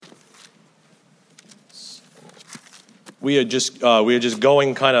We are just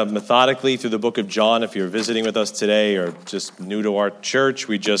going kind of methodically through the book of John. If you're visiting with us today or just new to our church,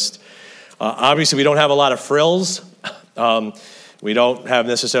 we just obviously we don't have a lot of frills. We don't have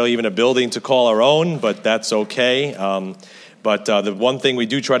necessarily even a building to call our own, but that's okay. But the one thing we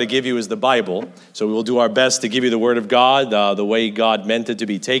do try to give you is the Bible. So we will do our best to give you the Word of God, the way God meant it to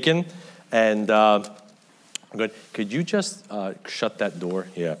be taken. And good. Could you just shut that door?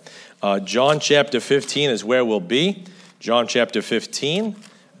 Yeah. John chapter 15 is where we'll be. John chapter 15,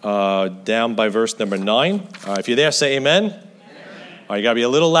 down by verse number 9. If you're there, say amen. Amen. All right, you got to be a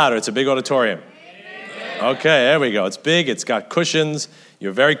little louder. It's a big auditorium. Amen. Okay, there we go. It's big. It's got cushions.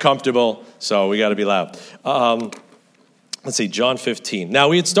 You're very comfortable, so we got to be loud. Let's see, John 15. Now,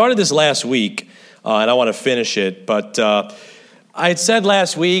 we had started this last week, and I want to finish it, but I had said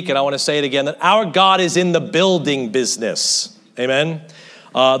last week, and I want to say it again, that our God is in the building business. Amen?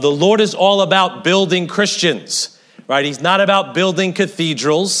 The Lord is all about building Christians. Right? He's not about building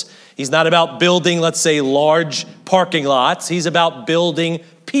cathedrals. He's not about building, let's say, large parking lots. He's about building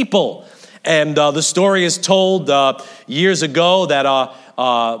people. And the story is told years ago that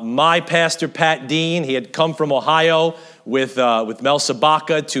my pastor, Pat Dean, he had come from Ohio with Mel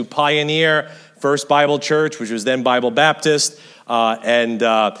Sabaka to pioneer First Bible Church, which was then Bible Baptist. Pat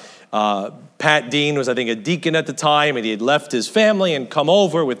Dean was, I think, a deacon at the time, and he had left his family and come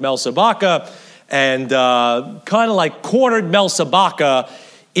over with Mel Sabaka. And kind of like cornered Mel Sabaka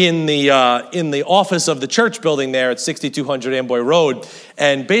in the office of the church building there at 6200 Amboy Road,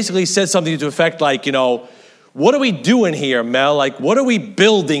 and basically said something to the effect like, what are we doing here, Mel? Like, what are we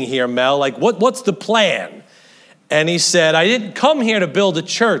building here, Mel? Like, what's the plan? And he said, I didn't come here to build a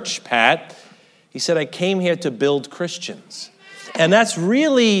church, Pat. He said, I came here to build Christians. And that's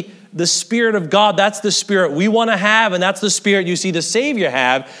really the Spirit of God. That's the Spirit we want to have, and that's the Spirit you see the Savior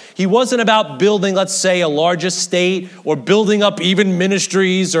have. He wasn't about building, let's say, a large estate or building up even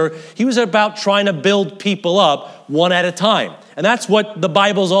ministries, or he was about trying to build people up one at a time. And that's what the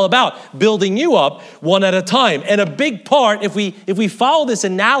Bible's all about, building you up one at a time. And a big part, if we follow this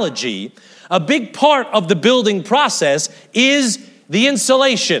analogy, a big part of the building process is the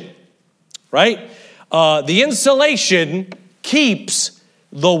insulation, right? The insulation keeps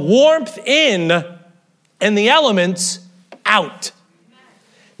the warmth in and the elements out.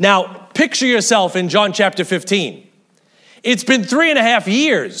 Now, picture yourself in John chapter 15. It's been 3.5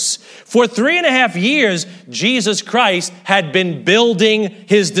 years. For 3.5 years, Jesus Christ had been building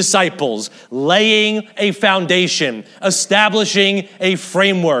his disciples, laying a foundation, establishing a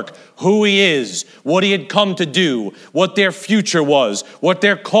framework, who he is, what he had come to do, what their future was, what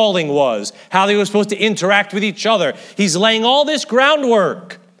their calling was, how they were supposed to interact with each other. He's laying all this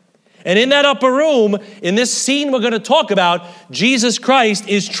groundwork. And in that upper room, in this scene we're going to talk about, Jesus Christ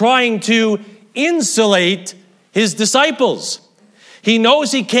is trying to insulate his disciples. He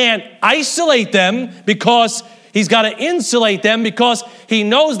knows he can't isolate them because he's got to insulate them because he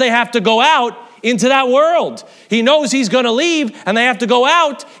knows they have to go out into that world. He knows he's going to leave and they have to go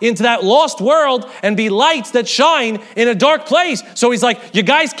out into that lost world and be lights that shine in a dark place. So he's like, you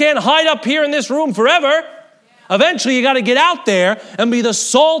guys can't hide up here in this room forever. Eventually you got to get out there and be the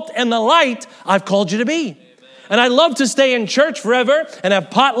salt and the light I've called you to be. And I love to stay in church forever and have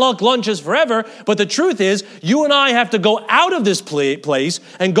potluck lunches forever. But the truth is, you and I have to go out of this place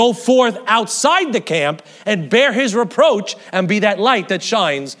and go forth outside the camp and bear his reproach and be that light that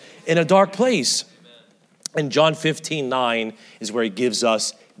shines in a dark place. And John 15:9 is where he gives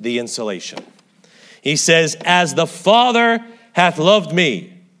us the insulation. He says, as the Father hath loved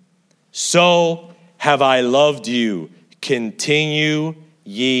me, so have I loved you. Continue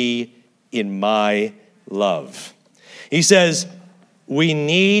ye in my love. He says, we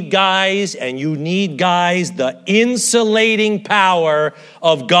need, guys, and you need, guys, the insulating power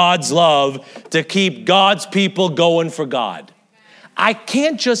of God's love to keep God's people going for God. I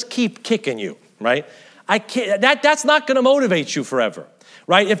can't just keep kicking you, right? I can't. That's not going to motivate you forever,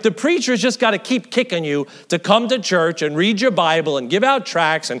 right? If the preacher's just got to keep kicking you to come to church and read your Bible and give out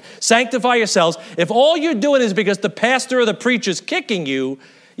tracts and sanctify yourselves, if all you're doing is because the pastor or the preacher's kicking you,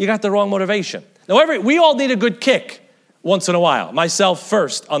 you got the wrong motivation. Now, we all need a good kick once in a while, myself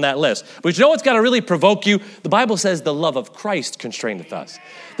first on that list. But you know what's got to really provoke you? The Bible says the love of Christ constraineth us.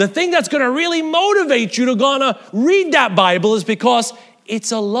 The thing that's going to really motivate you to go on read that Bible is because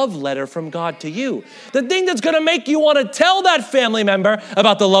It's a love letter from God to you. The thing that's going to make you want to tell that family member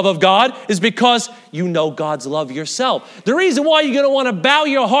about the love of God is because you know God's love yourself. The reason why you're going to want to bow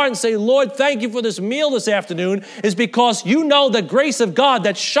your heart and say, Lord, thank you for this meal this afternoon is because you know the grace of God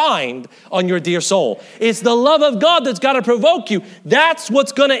that shined on your dear soul. It's the love of God that's got to provoke you. That's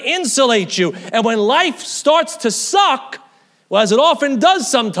what's going to insulate you. And when life starts to suck, well, as it often does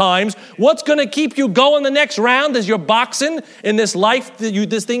sometimes, what's going to keep you going the next round as you're boxing in this life,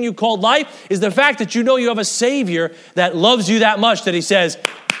 this thing you call life, is the fact that you know you have a Savior that loves you that much that he says,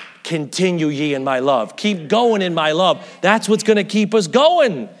 continue ye in my love. Keep going in my love. That's what's going to keep us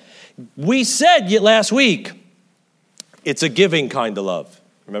going. We said last week, it's a giving kind of love.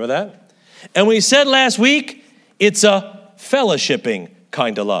 Remember that? And we said last week, it's a fellowshipping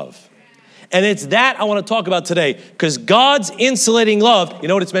kind of love. And it's that I want to talk about today, because God's insulating love, you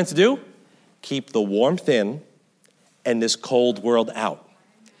know what it's meant to do? Keep the warmth in and this cold world out.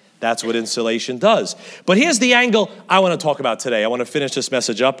 That's what insulation does. But here's the angle I want to talk about today. I want to finish this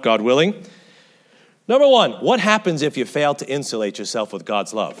message up, God willing. Number one, what happens if you fail to insulate yourself with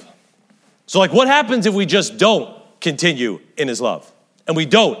God's love? So what happens if we just don't continue in his love and we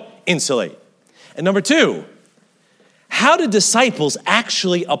don't insulate? And number two, how do disciples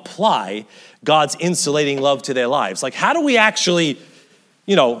actually apply God's insulating love to their lives? How do we actually,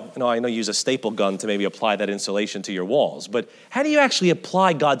 I know you use a staple gun to maybe apply that insulation to your walls, but how do you actually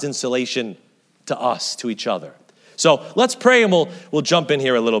apply God's insulation to us, to each other? So let's pray and we'll jump in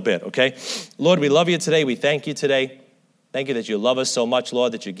here a little bit, okay? Lord, we love you today. We thank you today. Thank you that you love us so much,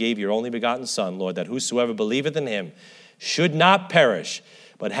 Lord, that you gave your only begotten Son, Lord, that whosoever believeth in him should not perish,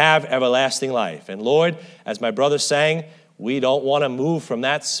 but have everlasting life. And Lord, as my brother sang, we don't want to move from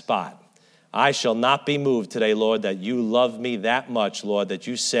that spot. I shall not be moved today, Lord, that you love me that much, Lord, that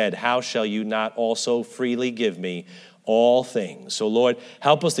you said, how shall you not also freely give me all things? So, Lord,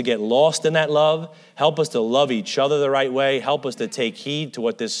 help us to get lost in that love. Help us to love each other the right way. Help us to take heed to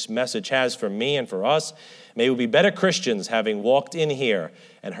what this message has for me and for us. May we be better Christians having walked in here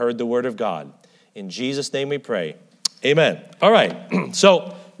and heard the word of God. In Jesus' name we pray. Amen. All right.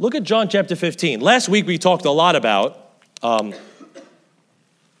 So look at John chapter 15. Last week we talked a lot about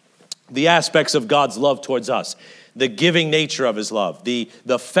the aspects of God's love towards us, the giving nature of his love, the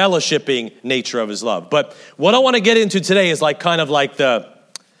fellowshipping nature of his love. But what I want to get into today is I gave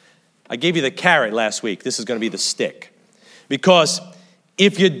you the carrot last week. This is going to be the stick. Because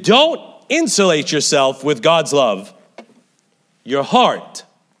if you don't insulate yourself with God's love, your heart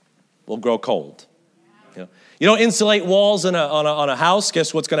will grow cold. You don't insulate walls on a house,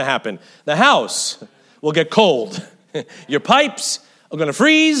 guess what's going to happen? The house will get cold. Your pipes are going to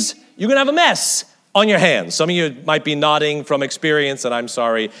freeze. You're going to have a mess on your hands. Some of you might be nodding from experience, and I'm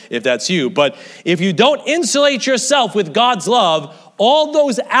sorry if that's you. But if you don't insulate yourself with God's love, all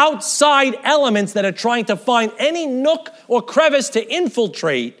those outside elements that are trying to find any nook or crevice to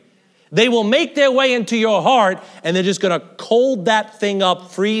infiltrate, they will make their way into your heart, and they're just going to cold that thing up,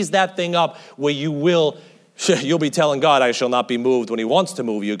 freeze that thing up, where you'll be telling God, I shall not be moved when he wants to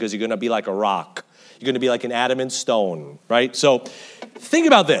move you, because you're going to be like a rock. You're going to be like an adamant stone, right? So think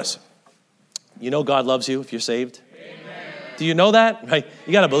about this. You know God loves you if you're saved? Amen. Do you know that? Right?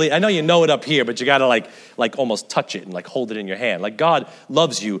 You got to believe. I know you know it up here, but you got to like almost touch it and hold it in your hand. God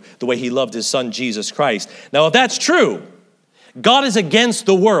loves you the way he loved his son, Jesus Christ. Now, if that's true, God is against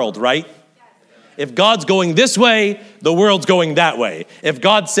the world, right? If God's going this way, the world's going that way. If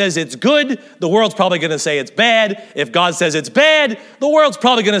God says it's good, the world's probably going to say it's bad. If God says it's bad, the world's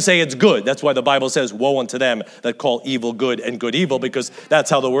probably going to say it's good. That's why the Bible says, woe unto them that call evil good and good evil, because that's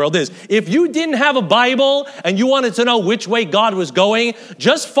how the world is. If you didn't have a Bible and you wanted to know which way God was going,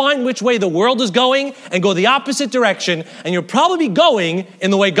 just find which way the world is going and go the opposite direction, and you'll probably be going in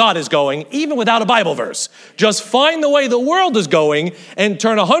the way God is going, even without a Bible verse. Just find the way the world is going and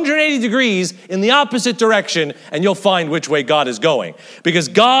turn 180 degrees in the opposite direction, and you'll find which way God is going. Because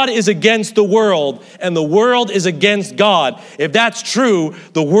God is against the world, and the world is against God. If that's true,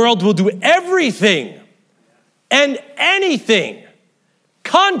 the world will do everything and anything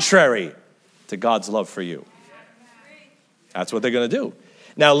contrary to God's love for you. That's what they're going to do.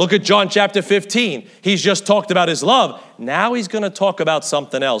 Now look at John chapter 15. He's just talked about his love. Now he's going to talk about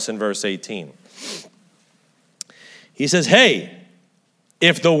something else in verse 18. He says, hey,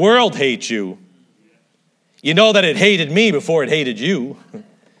 if the world hates you, you know that it hated me before it hated you.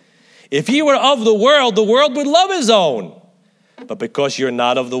 If you were of the world would love his own. But because you're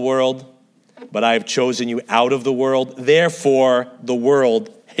not of the world, but I have chosen you out of the world, therefore the world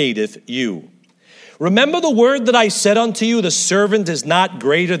hateth you. Remember the word that I said unto you, the servant is not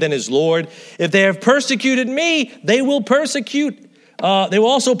greater than his Lord. If they have persecuted me, they will persecute they will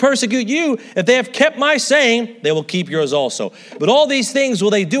also persecute you. If they have kept my saying, they will keep yours also. But all these things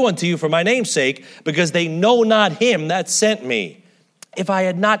will they do unto you for my name's sake, because they know not him that sent me. If I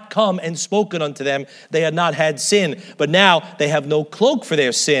had not come and spoken unto them, they had not had sin. But now they have no cloak for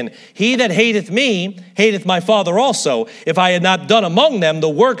their sin. He that hateth me, hateth my Father also. If I had not done among them the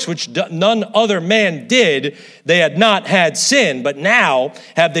works which none other man did, they had not had sin. But now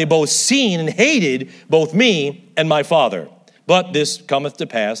have they both seen and hated both me and my Father. But this cometh to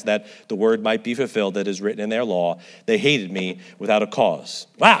pass, that the word might be fulfilled that is written in their law. They hated me without a cause.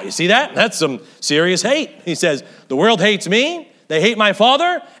 Wow, you see that? That's some serious hate. He says, the world hates me. They hate my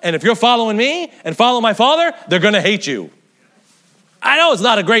Father, and if you're following me and follow my Father, they're going to hate you. I know it's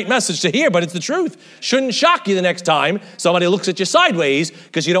not a great message to hear, but it's the truth. Shouldn't shock you the next time somebody looks at you sideways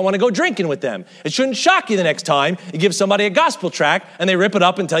because you don't want to go drinking with them. It shouldn't shock you the next time you give somebody a gospel tract and they rip it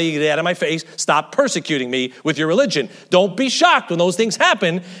up and tell you, get out of my face, stop persecuting me with your religion. Don't be shocked when those things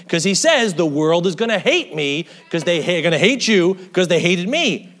happen, because he says the world is going to hate me because they're going to hate you because they hated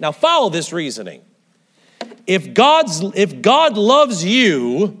me. Now follow this reasoning. If God loves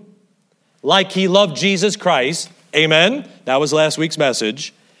you like he loved Jesus Christ, amen, that was last week's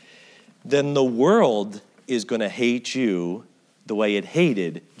message, then the world is going to hate you the way it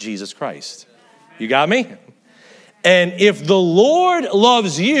hated Jesus Christ. You got me? And if the Lord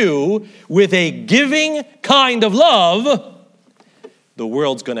loves you with a giving kind of love, the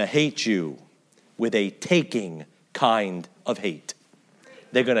world's going to hate you with a taking kind of hate.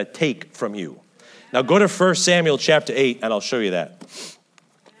 They're going to take from you. Now go to 1 Samuel chapter 8, and I'll show you that.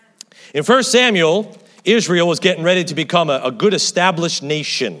 In 1 Samuel, Israel was getting ready to become a good established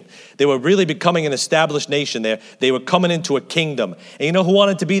nation. They were really becoming an established nation there. They were coming into a kingdom. And you know who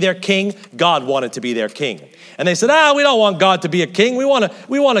wanted to be their king? God wanted to be their king. And they said, we don't want God to be a king. We want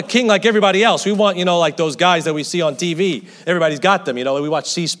a king like everybody else. We want, like those guys that we see on TV. Everybody's got them, we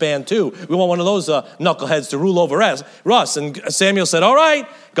watch C-SPAN too. We want one of those knuckleheads to rule over us. And Samuel said, all right.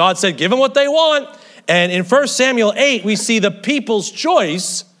 God said, give them what they want. And in 1 Samuel 8, we see the people's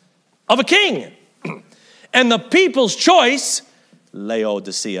choice of a king. And the people's choice,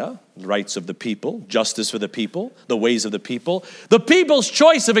 Laodicea, rights of the people, justice for the people, the ways of the people. The people's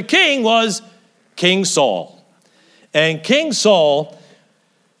choice of a king was King Saul. And King Saul,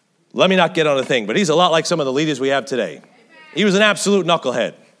 let me not get on a thing, but he's a lot like some of the leaders we have today. He was an absolute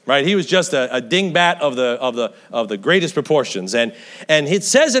knucklehead. Right, he was just a dingbat of the greatest proportions, and it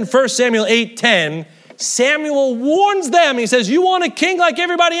says in 1 Samuel 8:10, Samuel warns them. He says, "You want a king like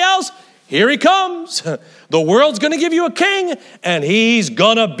everybody else? Here he comes. The world's going to give you a king, and he's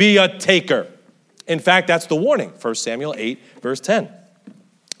going to be a taker." In fact, that's the warning. 1 Samuel 8, verse 10.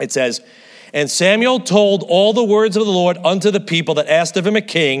 It says, "And Samuel told all the words of the Lord unto the people that asked of him a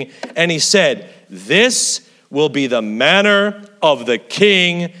king, and he said, This will be the manner of the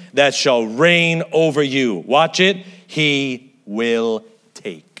king that shall reign over you." Watch it. He will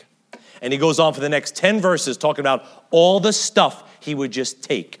take. And he goes on for the next 10 verses talking about all the stuff he would just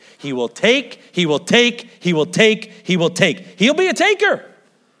take. He will take, he will take, he will take, he will take. He'll be a taker.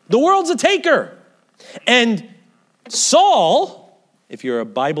 The world's a taker. And Saul, if you're a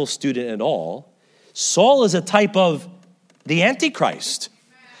Bible student at all, Saul is a type of the Antichrist.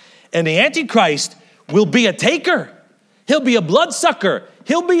 And the Antichrist will be a taker. He'll be a bloodsucker.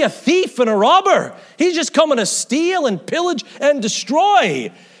 He'll be a thief and a robber. He's just coming to steal and pillage and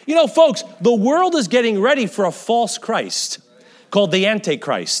destroy. Folks, the world is getting ready for a false Christ called the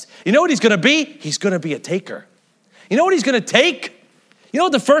Antichrist. You know what he's going to be? He's going to be a taker. You know what he's going to take? You know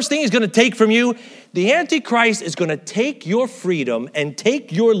what the first thing he's going to take from you? The Antichrist is going to take your freedom and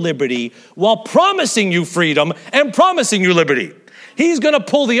take your liberty while promising you freedom and promising you liberty. He's going to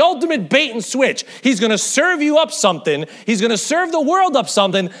pull the ultimate bait and switch. He's going to serve you up something. He's going to serve the world up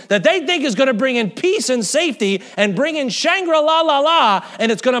something that they think is going to bring in peace and safety and bring in Shangri-La, and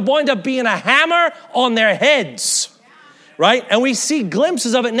it's going to wind up being a hammer on their heads. Right? And we see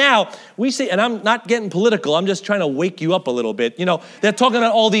glimpses of it now. We see, and I'm not getting political, I'm just trying to wake you up a little bit. They're talking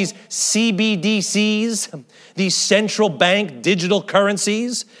about all these CBDCs, these central bank digital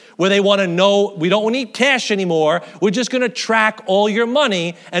currencies, where they want to know, we don't need cash anymore. We're just going to track all your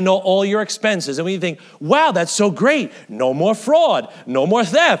money and know all your expenses. And we think, wow, that's so great. No more fraud, no more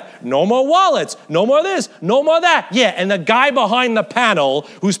theft, no more wallets, no more this, no more that. Yeah, and the guy behind the panel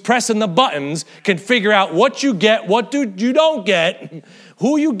who's pressing the buttons can figure out what you get, what you don't get,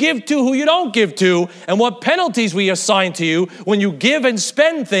 who you give to, who you don't give to, and what penalties we assign to you when you give and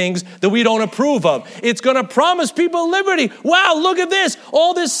spend things that we don't approve of. It's going to promise people liberty. Wow, look at this.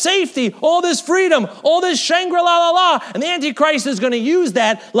 All this safety, all this freedom, all this Shangri-La. And the Antichrist is going to use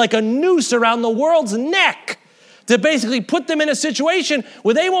that like a noose around the world's neck to basically put them in a situation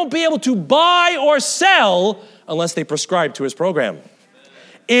where they won't be able to buy or sell unless they prescribe to his program.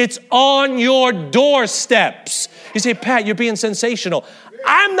 It's on your doorsteps. You say, Pat, you're being sensational.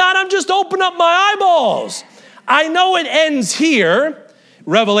 I'm not. I'm just opening up my eyeballs. I know it ends here,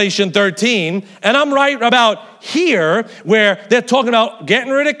 Revelation 13, and I'm right about here where they're talking about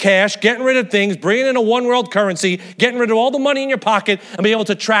getting rid of cash, getting rid of things, bringing in a one world currency, getting rid of all the money in your pocket, and being able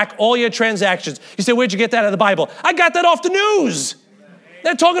to track all your transactions. You say, where'd you get that out of the Bible? I got that off the news.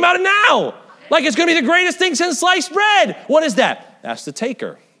 They're talking about it now. Like it's going to be the greatest thing since sliced bread. What is that? That's the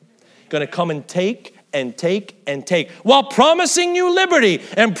taker. Going to come and take and take and take. While promising you liberty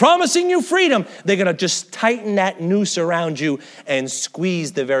and promising you freedom, they're going to just tighten that noose around you and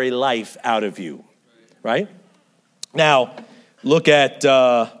squeeze the very life out of you. Right? Now, look at,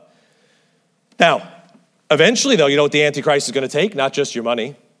 eventually though, you know what the Antichrist is going to take? Not just your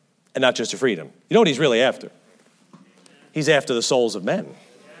money and not just your freedom. You know what he's really after? He's after the souls of men.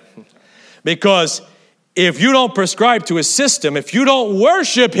 Because if you don't prescribe to his system, if you don't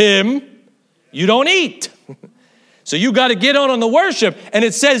worship him, you don't eat. So you got to get on the worship. And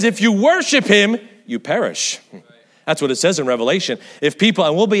it says if you worship him, you perish. That's what it says in Revelation. If people,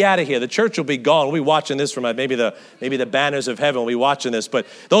 and we'll be out of here, the church will be gone. We'll be watching this from maybe the banners of heaven. We'll be watching this. But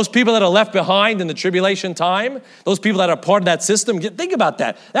those people that are left behind in the tribulation time, those people that are part of that system, think about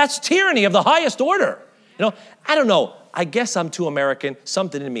that. That's tyranny of the highest order. You know, I don't know. I guess I'm too American.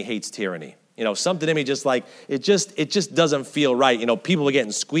 Something in me hates tyranny. You know, something in me just like, it just doesn't feel right. You know, people are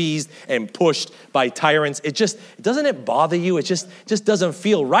getting squeezed and pushed by tyrants. Doesn't it bother you? It just doesn't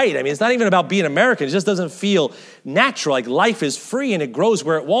feel right. I mean, it's not even about being American. It just doesn't feel natural. Like life is free and it grows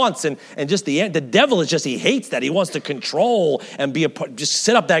where it wants. And just the devil is just, he hates that. He wants to control and just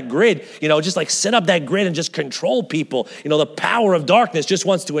set up that grid, you know, just like set up that grid and just control people. You know, the power of darkness just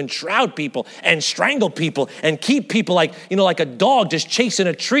wants to enshroud people and strangle people and keep people like, you know, like a dog just chasing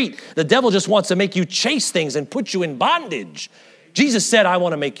a treat. The devil just wants to make you chase things and put you in bondage. Jesus said, I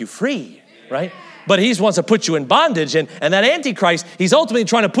want to make you free, right? But he wants to put you in bondage. And that Antichrist, he's ultimately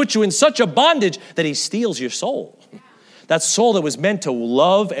trying to put you in such a bondage that he steals your soul. That soul that was meant to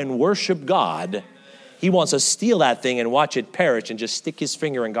love and worship God, he wants to steal that thing and watch it perish and just stick his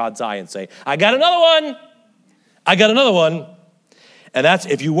finger in God's eye and say, I got another one. I got another one. And that's,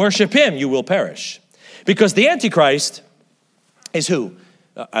 if you worship him, you will perish. Because the Antichrist is who?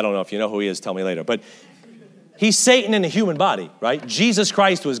 I don't know if you know who he is, tell me later. But he's Satan in a human body, right? Jesus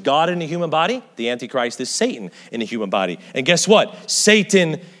Christ was God in a human body. The Antichrist is Satan in a human body. And guess what?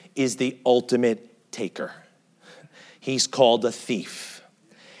 Satan is the ultimate taker. He's called a thief.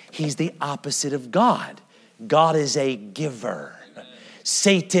 He's the opposite of God. God is a giver.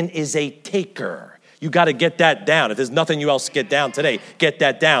 Satan is a taker. You got to get that down. If there's nothing you else get down today, get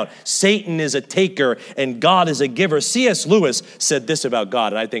that down. Satan is a taker and God is a giver. C.S. Lewis said this about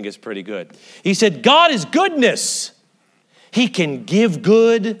God, and I think it's pretty good. He said, God is goodness. He can give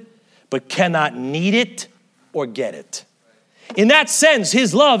good, but cannot need it or get it. In that sense,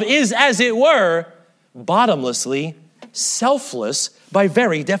 his love is, as it were, bottomlessly selfless by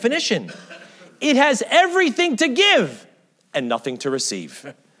very definition. It has everything to give and nothing to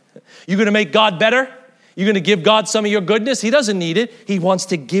receive. You're going to make God better? You're going to give God some of your goodness? He doesn't need it. He wants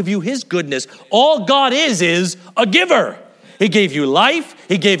to give you his goodness. All God is a giver. He gave you life.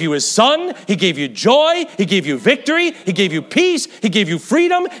 He gave you his son. He gave you joy. He gave you victory. He gave you peace. He gave you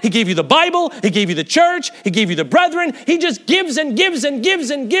freedom. He gave you the Bible. He gave you the church. He gave you the brethren. He just gives and gives and gives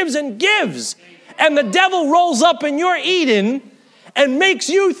and gives and gives. And the devil rolls up in your Eden and makes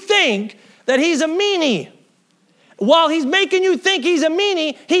you think that he's a meanie. While he's making you think he's a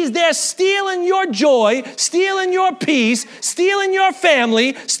meanie, he's there stealing your joy, stealing your peace, stealing your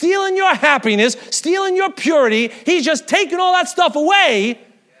family, stealing your happiness, stealing your purity. He's just taking all that stuff away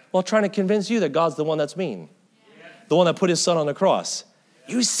while trying to convince you that God's the one that's mean. The one that put his son on the cross.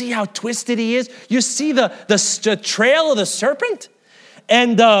 You see how twisted he is? You see the trail of the serpent?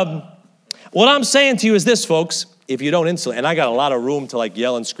 And what I'm saying to you is this, folks. If you don't insulate, and I got a lot of room to like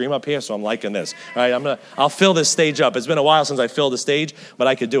yell and scream up here, so I'm liking this. All right, I'll fill this stage up. It's been a while since I filled the stage, but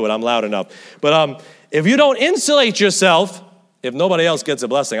I could do it. I'm loud enough. But if you don't insulate yourself, if nobody else gets a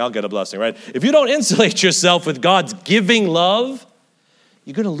blessing, I'll get a blessing, right? If you don't insulate yourself with God's giving love,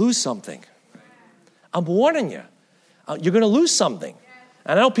 you're going to lose something. I'm warning you. You're going to lose something.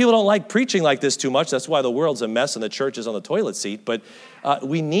 And I know people don't like preaching like this too much. That's why the world's a mess and the church is on the toilet seat. But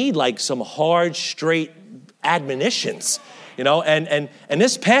we need like some hard, straight admonitions, you know, and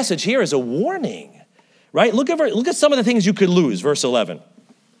this passage here is a warning, right? Look at some of the things you could lose. Verse 11.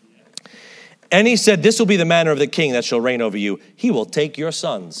 And he said, this will be the manner of the king that shall reign over you. He will take your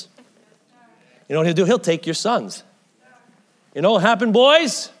sons. You know what he'll do? He'll take your sons. You know what happened,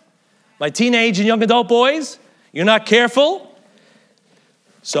 boys? My teenage and young adult boys, you're not careful.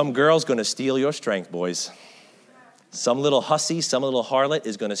 Some girl's going to steal your strength, boys. Some little hussy, some little harlot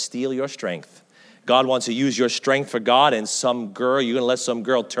is going to steal your strength. God wants to use your strength for God, and some girl, you're going to let some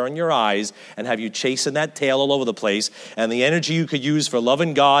girl turn your eyes and have you chasing that tail all over the place. And the energy you could use for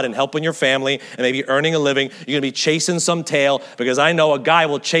loving God and helping your family and maybe earning a living, you're going to be chasing some tail, because I know a guy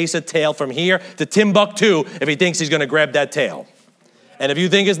will chase a tail from here to Timbuktu if he thinks he's going to grab that tail. And if you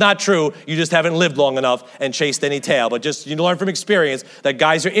think it's not true, you just haven't lived long enough and chased any tail. But just you learn from experience that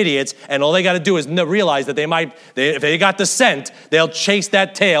guys are idiots, and all they got to do is realize that if they got the scent, they'll chase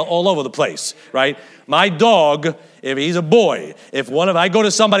that tail all over the place, right? My dog, if he's a boy, if I go to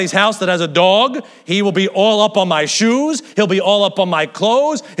somebody's house that has a dog, he will be all up on my shoes. He'll be all up on my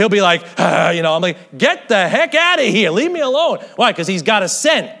clothes. He'll be like, I'm like, get the heck out of here. Leave me alone. Why? Because he's got a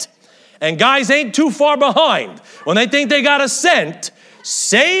scent. And guys ain't too far behind. When they think they got a scent,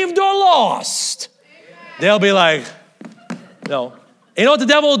 saved or lost, they'll be like, no. You know what the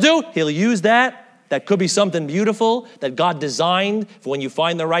devil will do? He'll use that. That could be something beautiful that God designed for when you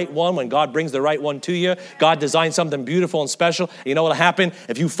find the right one, when God brings the right one to you. God designed something beautiful and special. You know what will happen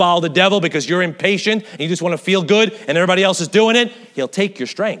if you follow the devil because you're impatient and you just want to feel good and everybody else is doing it? He'll take your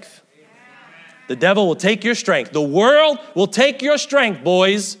strength. The devil will take your strength. The world will take your strength,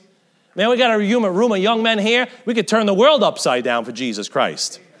 boys. Man, we got a room of young men here. We could turn the world upside down for Jesus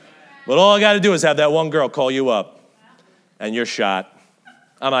Christ. But all I got to do is have that one girl call you up, and you're shot.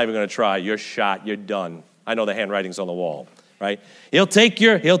 I'm not even going to try. You're shot. You're done. I know the handwriting's on the wall, right? He'll take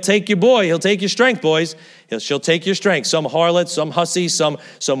your boy. He'll take your strength, boys. She'll take your strength. Some harlot, some hussy, some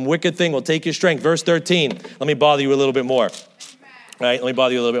wicked thing will take your strength. Verse 13. Let me bother you a little bit more. Right? Let me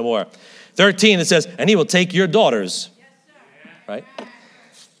bother you a little bit more. 13, it says, and he will take your daughters. Right?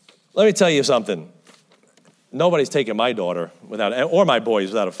 Let me tell you something. Nobody's taking my daughter or my boys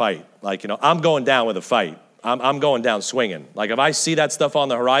without a fight. I'm going down with a fight. I'm going down swinging. Like, if I see that stuff on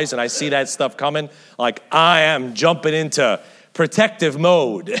the horizon, I see that stuff coming, like, I am jumping into protective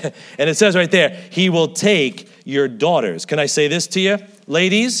mode. And it says right there, he will take your daughters. Can I say this to you?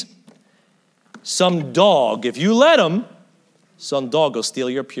 Ladies, some dog, if you let him, some dog will steal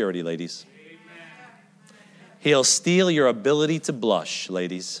your purity, ladies. He'll steal your ability to blush,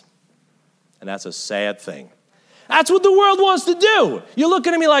 ladies. And that's a sad thing. That's what the world wants to do. You're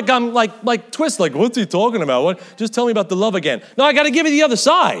looking at me like I'm like twist, like, what's he talking about? What? Just tell me about the love again. No, I got to give you the other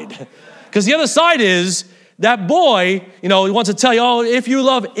side. Because the other side is that boy, he wants to tell you,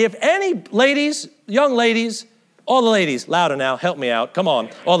 if any ladies, young ladies, all the ladies, louder now, help me out. Come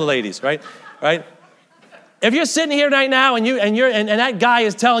on, all the ladies, right? Right? If you're sitting here right now and that guy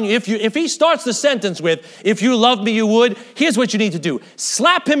is telling you, if he starts the sentence with, if you loved me, you would, here's what you need to do.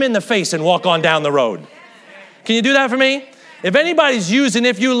 Slap him in the face and walk on down the road. Can you do that for me? If anybody's using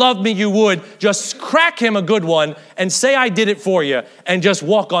if you loved me, you would, just crack him a good one and say I did it for you and just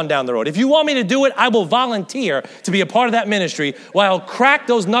walk on down the road. If you want me to do it, I will volunteer to be a part of that ministry while I'll crack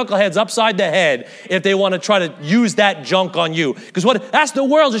those knuckleheads upside the head if they want to try to use that junk on you. Because that's the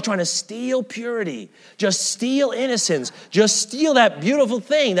world, just trying to steal purity, just steal innocence, just steal that beautiful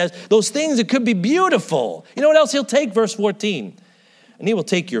thing, those things that could be beautiful. You know what else he'll take? Verse 14. And he will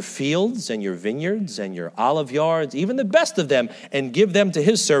take your fields and your vineyards and your olive yards, even the best of them, and give them to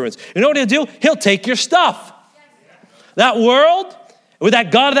his servants. You know what he'll do? He'll take your stuff. That world, with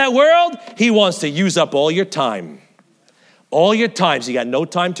that God of that world, he wants to use up all your time. All your time. So you got no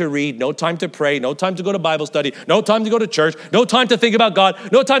time to read, no time to pray, no time to go to Bible study, no time to go to church, no time to think about God,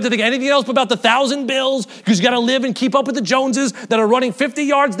 no time to think anything else but about the 1,000 bills, because you got to live and keep up with the Joneses that are running 50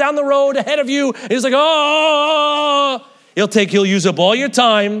 yards down the road ahead of you. And he's like, oh. He'll use up all your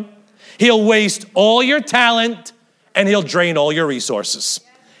time, he'll waste all your talent, and he'll drain all your resources.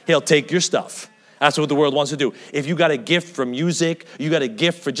 He'll take your stuff. That's what the world wants to do. If you got a gift for music, you got a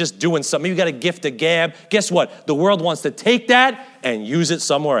gift for just doing something, you got a gift to gab, guess what? The world wants to take that and use it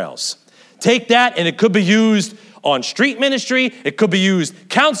somewhere else. Take that, and it could be used on street ministry, it could be used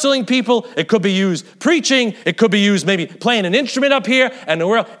counseling people, it could be used preaching, it could be used maybe playing an instrument up here, and the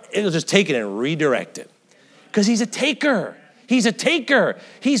world, it'll just take it and redirect it. Because he's a taker. He's a taker.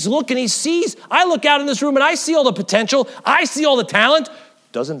 He's looking, he sees. I look out in this room and I see all the potential. I see all the talent.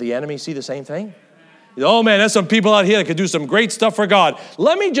 Doesn't the enemy see the same thing? Oh man, there's some people out here that could do some great stuff for God.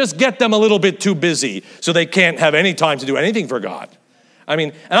 Let me just get them a little bit too busy so they can't have any time to do anything for God.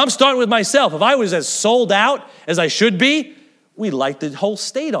 And I'm starting with myself. If I was as sold out as I should be, we'd light the whole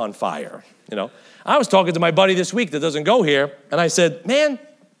state on fire. I was talking to my buddy this week that doesn't go here, and I said, man,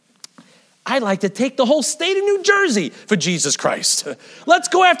 I'd like to take the whole state of New Jersey for Jesus Christ. Let's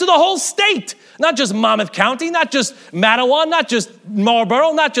go after the whole state. Not just Monmouth County, not just Mattawa, not just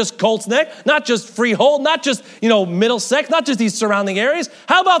Marlboro, not just Colts Neck, not just Freehold, not just, Middlesex, not just these surrounding areas.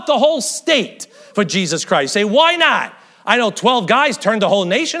 How about the whole state for Jesus Christ? Say, why not? I know 12 guys turned the whole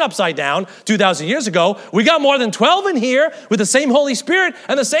nation upside down 2,000 years ago. We got more than 12 in here with the same Holy Spirit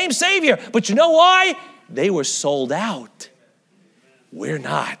and the same Savior. But you know why? They were sold out. We're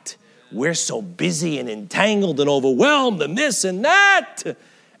not. We're so busy and entangled and overwhelmed and this and that.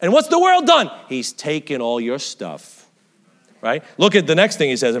 And what's the world done? He's taken all your stuff, right? Look at the next thing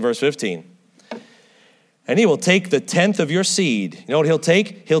he says in verse 15. And he will take the tenth of your seed. You know what he'll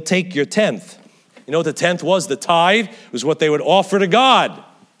take? He'll take your tenth. You know what the tenth was? The tithe was what they would offer to God.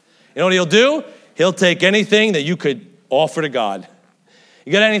 You know what he'll do? He'll take anything that you could offer to God.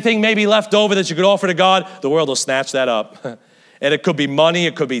 You got anything maybe left over that you could offer to God? The world will snatch that up. And it could be money,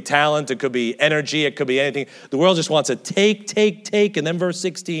 it could be talent, it could be energy, it could be anything. The world just wants to take. And then verse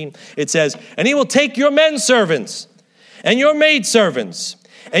 16, it says, and he will take your men servants and your maid servants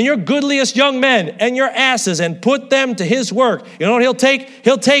and your goodliest young men and your asses and put them to his work. You know what he'll take?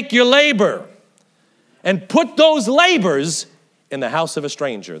 He'll take your labor and put those labors in the house of a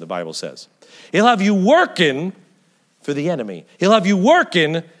stranger, the Bible says. He'll have you working for the enemy. He'll have you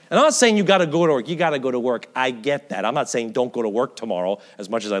working. And I'm not saying you got to go to work. You got to go to work. I get that. I'm not saying don't go to work tomorrow, as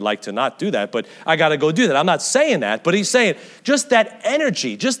much as I'd like to not do that, but I got to go do that. I'm not saying that, but he's saying just that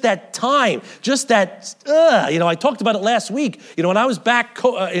energy, just that time, just that, I talked about it last week. When I was back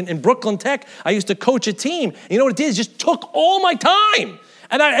in Brooklyn Tech, I used to coach a team. You know what it did? It just took all my time.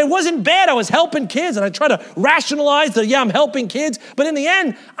 And it wasn't bad. I was helping kids, and I tried to rationalize that, I'm helping kids. But in the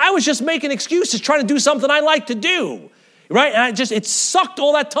end, I was just making excuses, trying to do something I like to do. Right? And it sucked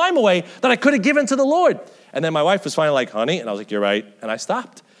all that time away that I could have given to the Lord. And then my wife was finally like, honey, and I was like, you're right. And I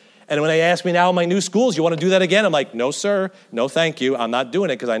stopped. And when they asked me now in my new schools, you want to do that again? I'm like, no, sir. No, thank you. I'm not doing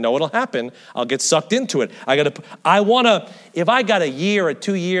it because I know it'll happen. I'll get sucked into it. If I got a year or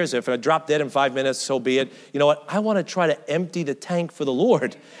 2 years, if I drop dead in 5 minutes, so be it. You know what? I want to try to empty the tank for the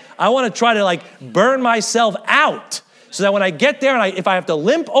Lord. I want to try to burn myself out. So that when I get there and if I have to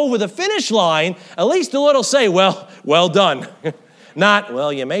limp over the finish line, at least the Lord will say, well done. Not,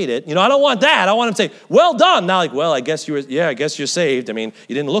 well, you made it. I don't want that. I want him to say, well done. Not like, well, I guess you're saved. I mean,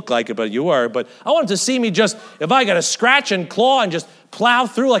 you didn't look like it, but you were. But I want him to see me just, if I got to scratch and claw and just plow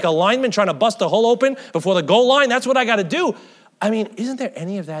through like a lineman trying to bust a hole open before the goal line, that's what I got to do. I mean, isn't there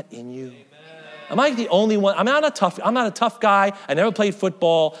any of that in you? Am I the only one? I'm not a tough guy. I never played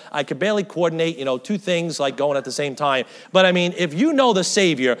football. I could barely coordinate, two things like going at the same time. But I mean, if you know the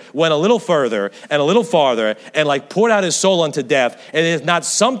Savior went a little further and a little farther and poured out his soul unto death, and there's not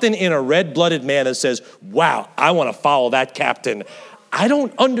something in a red-blooded man that says, wow, I want to follow that captain. I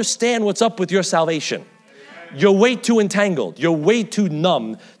don't understand what's up with your salvation. You're way too entangled. You're way too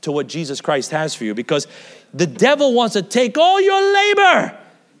numb to what Jesus Christ has for you because the devil wants to take all your labor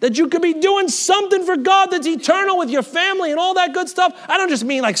that you could be doing something for God that's eternal with your family and all that good stuff. I don't just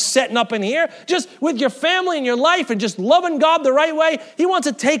mean setting up in here. Just with your family and your life and just loving God the right way. He wants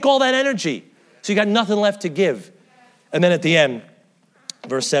to take all that energy. So you got nothing left to give. And then at the end,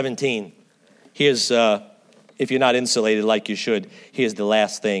 verse 17, here's, if you're not insulated like you should, here's the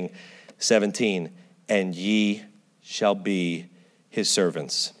last thing, 17, and ye shall be his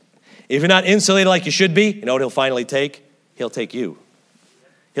servants. If you're not insulated like you should be, you know what he'll finally take? He'll take you.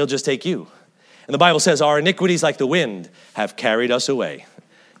 He'll just take you. And the Bible says, our iniquities like the wind have carried us away.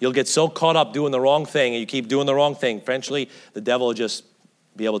 You'll get so caught up doing the wrong thing, and you keep doing the wrong thing. Eventually, the devil will just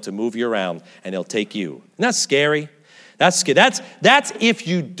be able to move you around, and he'll take you. Isn't that scary? That's scary. That's if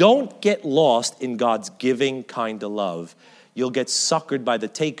you don't get lost in God's giving kind of love, you'll get suckered by the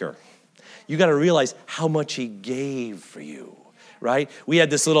taker. You got to realize how much he gave for you. Right? We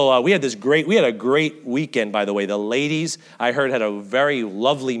had a great weekend, by the way. The ladies, I heard, had a very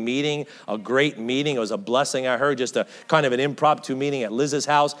lovely meeting, a great meeting. It was a blessing. I heard just a kind of an impromptu meeting at Liz's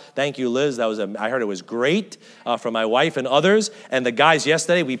house. Thank you, Liz. I heard it was great from my wife and others. And the guys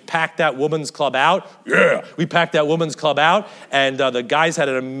yesterday, we packed that women's club out. Yeah, we packed that women's club out. And the guys had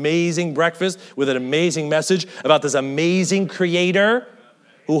an amazing breakfast with an amazing message about this amazing creator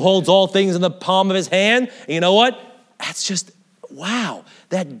who holds all things in the palm of his hand. And you know what? That's just... wow,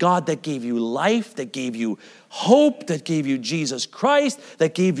 that God that gave you life, that gave you hope, that gave you Jesus Christ,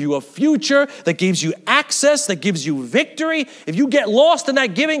 that gave you a future, that gives you access, that gives you victory. If you get lost in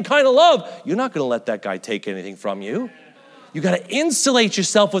that giving kind of love, you're not going to let that guy take anything from you. You got to insulate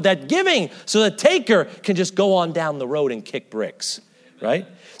yourself with that giving so the taker can just go on down the road and kick bricks, right?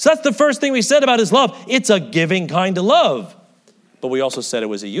 So that's the first thing we said about his love. It's a giving kind of love. but we also said it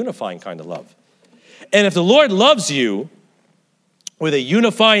was a unifying kind of love. And if the Lord loves you with a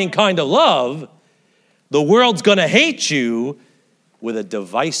unifying kind of love, the world's going to hate you with a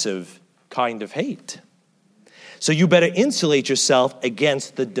divisive kind of hate. So you better insulate yourself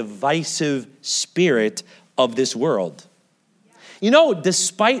against the divisive spirit of this world. You know,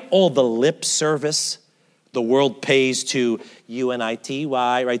 despite all the lip service the world pays to UNITY,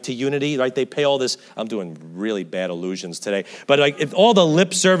 right, to unity, right? They pay all this. I'm doing really bad allusions today. But like, if all the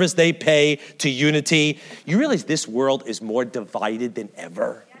lip service they pay to unity, you realize this world is more divided than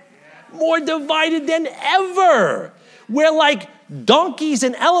ever. More divided than ever. Where like donkeys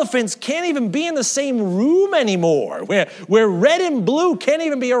and elephants can't even be in the same room anymore. Where red and blue can't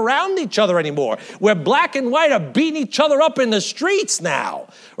even be around each other anymore. Where black and white are beating each other up in the streets now.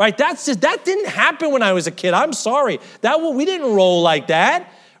 Right? That didn't happen when I was a kid. I'm sorry. We didn't roll like that.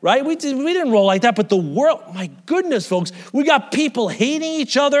 Right? We didn't roll like that. But the world, my goodness, folks, we got people hating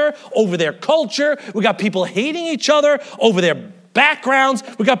each other over their culture. We got people hating each other over their backgrounds.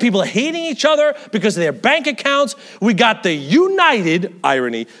 We got people hating each other because of their bank accounts. We got the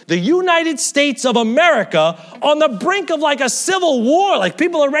the United States of America on the brink of like a civil war. Like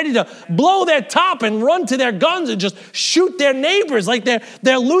people are ready to blow their top and run to their guns and just shoot their neighbors. Like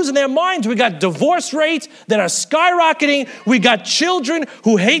they're losing their minds. We got divorce rates that are skyrocketing. We got children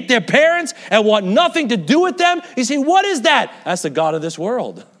who hate their parents and want nothing to do with them. You see, what is that? That's the God of this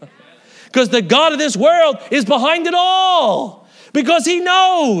world. Because the God of this world is behind it all. Because he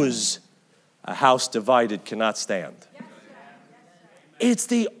knows a house divided cannot stand. It's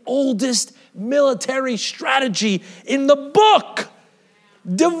the oldest military strategy in the book.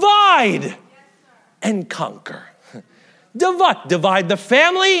 Divide and conquer. Divide the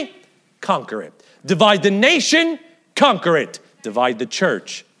family, conquer it. Divide the nation, conquer it. Divide the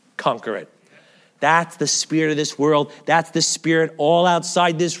church, conquer it. That's the spirit of this world. That's the spirit all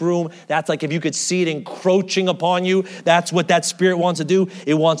outside this room. That's like if you could see it encroaching upon you. That's what that spirit wants to do.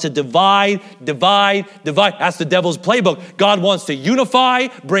 It wants to divide. That's the devil's playbook. God wants to unify,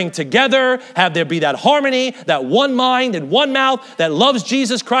 bring together, have there be that harmony, that one mind and one mouth that loves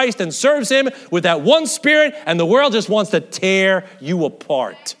Jesus Christ and serves him with that one spirit. And the world just wants to tear you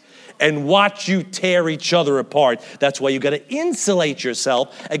apart and watch you tear each other apart. That's why you got to insulate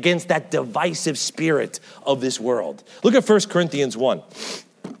yourself against that divisive spirit of this world. Look at 1 Corinthians 1.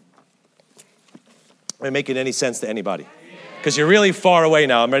 Am I making any sense to anybody? Because you're really far away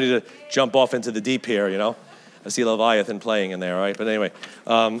now. I'm ready to jump off into the deep here, you know. I see Leviathan playing in there, all right? But anyway,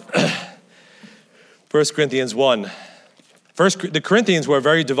 1 Corinthians 1. The Corinthians were a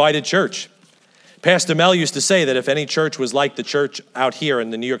very divided church. Pastor Mel used to say that if any church was like the church out here in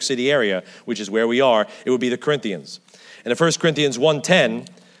the New York City area, which is where we are, it would be the Corinthians. And in 1 Corinthians 1:10,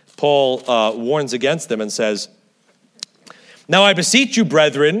 Paul warns against them and says, "Now I beseech you,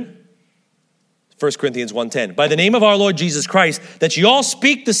 brethren," 1 Corinthians 1:10, "by the name of our Lord Jesus Christ, that you all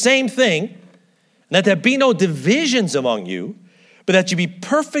speak the same thing, and that there be no divisions among you, but that you be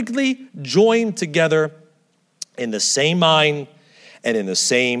perfectly joined together in the same mind and in the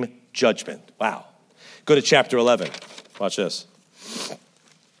same judgment." Wow. Go to chapter 11. Watch this.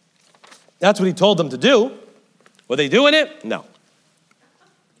 That's what he told them to do. Were they doing it? No.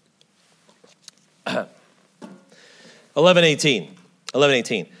 11:18.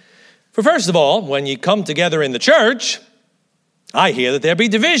 For first of all, when you come together in the church, I hear that there be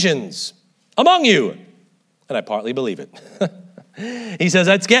divisions among you. And I partly believe it. He says,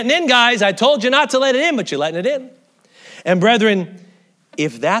 it's getting in, guys. I told you not to let it in, but you're letting it in. And brethren,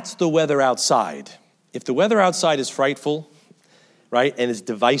 if that's the weather outside, if the weather outside is frightful, right, and is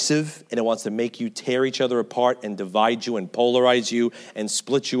divisive, and it wants to make you tear each other apart and divide you and polarize you and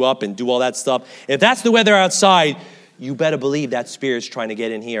split you up and do all that stuff, if that's the weather outside, you better believe that spirit's trying to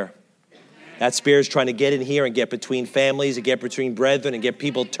get in here. That spirit's trying to get in here and get between families and get between brethren and get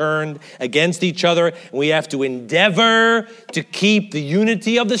people turned against each other. And we have to endeavor to keep the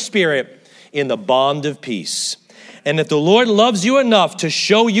unity of the spirit in the bond of peace. And if the Lord loves you enough to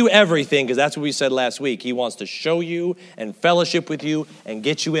show you everything, because that's what we said last week, he wants to show you and fellowship with you and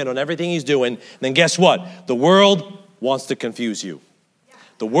get you in on everything he's doing, then guess what? The world wants to confuse you.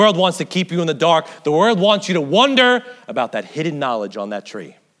 The world wants to keep you in the dark. The world wants you to wonder about that hidden knowledge on that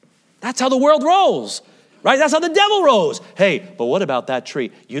tree. That's how the world rolls, right? That's how the devil rolls. Hey, but what about that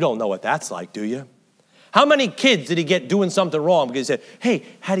tree? You don't know what that's like, do you? How many kids did he get doing something wrong because he said, hey,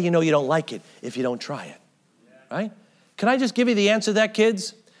 how do you know you don't like it if you don't try it? Right? Can I just give you the answer to that,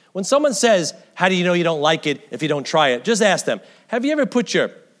 kids? When someone says, how do you know you don't like it if you don't try it? Just ask them, have you ever put your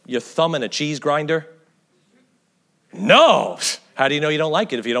thumb in a cheese grinder? No. How do you know you don't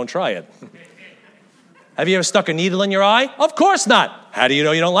like it if you don't try it? Have you ever stuck a needle in your eye? Of course not. How do you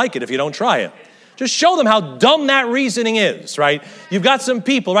know you don't like it if you don't try it? Just show them how dumb that reasoning is, right? You've got some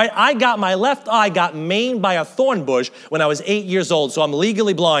people, right? I got my left eye got maimed by a thorn bush when I was 8 years old, so I'm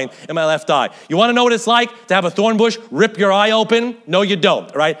legally blind in my left eye. You want to know what it's like to have a thorn bush rip your eye open? No, you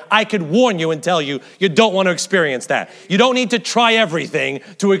don't, right? I could warn you and tell you, you don't want to experience that. You don't need to try everything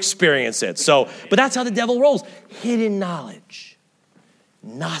to experience it. But that's how the devil rolls. Hidden knowledge,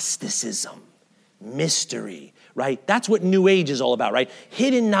 Gnosticism, mystery, right? That's what New Age is all about, right?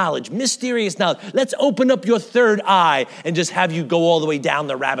 Hidden knowledge, mysterious knowledge. Let's open up your third eye and just have you go all the way down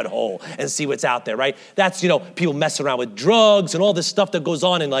the rabbit hole and see what's out there, right? That's, people mess around with drugs and all this stuff that goes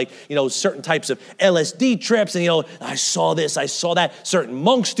on in certain types of LSD trips. And, I saw this, I saw that. Certain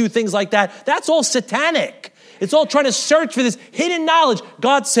monks do things like that. That's all satanic. It's all trying to search for this hidden knowledge.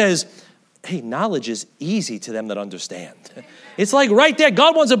 God says, hey, knowledge is easy to them that understand. It's like right there.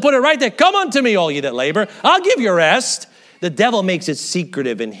 God wants to put it right there. Come unto me, all ye that labor. I'll give you rest. The devil makes it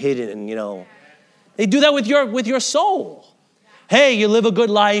secretive and hidden. And, they do that with your soul. Hey, you live a good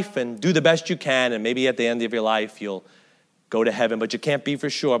life and do the best you can. And maybe at the end of your life, you'll go to heaven. But you can't be for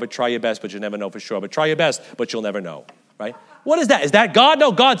sure. But try your best, but you'll never know for sure. But try your best, but you'll never know. Right? What is that? Is that God?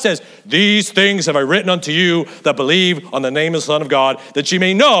 No, God says, these things have I written unto you that believe on the name of the Son of God, that ye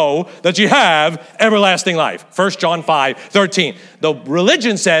may know that ye have everlasting life. 1 John 5:13. The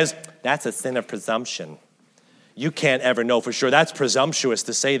religion says, that's a sin of presumption. You can't ever know for sure. That's presumptuous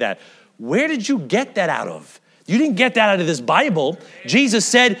to say that. Where did you get that out of? You didn't get that out of this Bible. Jesus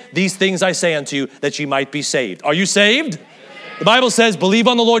said, these things I say unto you, that ye might be saved. Are you saved? The Bible says, believe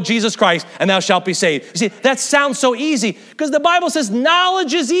on the Lord Jesus Christ, and thou shalt be saved. You see, that sounds so easy, because the Bible says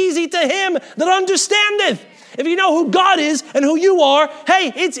knowledge is easy to him that understandeth. If you know who God is and who you are,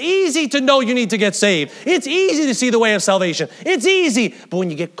 hey, it's easy to know you need to get saved. It's easy to see the way of salvation. It's easy. But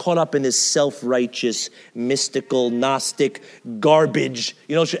when you get caught up in this self-righteous, mystical, Gnostic garbage,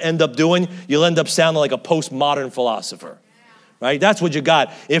 you know what you end up doing? You'll end up sounding like a postmodern philosopher, right? That's what you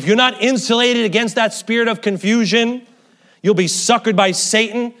got. If you're not insulated against that spirit of confusion, you'll be suckered by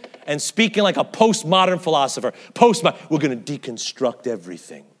Satan and speaking like a postmodern philosopher. We're going to deconstruct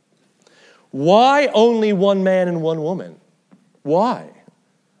everything. Why only one man and one woman? Why?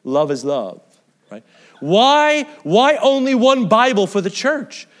 Love is love, right? Why only one Bible for the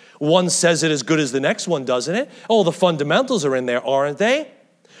church? One says it as good as the next one, doesn't it? Oh, the fundamentals are in there, aren't they?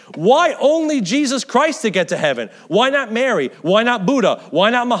 Why only Jesus Christ to get to heaven? Why not Mary? Why not Buddha? Why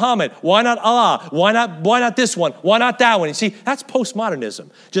not Muhammad? Why not Allah? Why not this one? Why not that one? You see, that's postmodernism.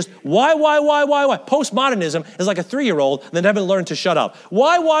 Just why? Postmodernism is like a 3-year-old that never learned to shut up.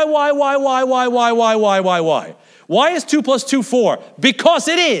 Why? Why is 2 + 2 4? Because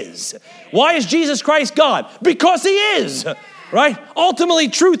it is. Why is Jesus Christ God? Because he is. Right? Ultimately,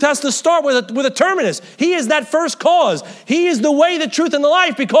 truth has to start with a terminus. He is that first cause. He is the way, the truth, and the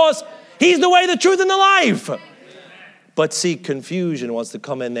life, because he's the way, the truth, and the life. But see, confusion wants to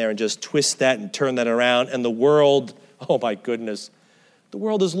come in there and just twist that and turn that around. And the world, oh my goodness, the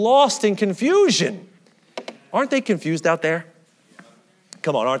world is lost in confusion. Aren't they confused out there?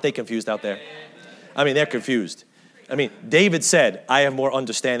 Come on, aren't they confused out there? I mean, they're confused. I mean, David said, I have more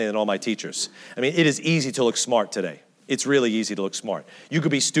understanding than all my teachers. I mean, it is easy to look smart today. It's really easy to look smart. You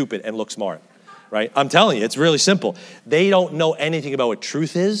could be stupid and look smart, right? I'm telling you, it's really simple. They don't know anything about what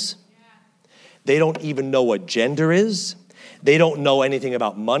truth is. They don't even know what gender is. They don't know anything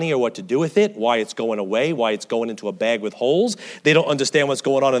about money or what to do with it, why it's going away, why it's going into a bag with holes. They don't understand what's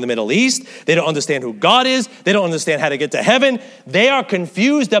going on in the Middle East. They don't understand who God is. They don't understand how to get to heaven. They are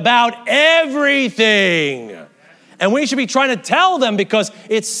confused about everything. And we should be trying to tell them, because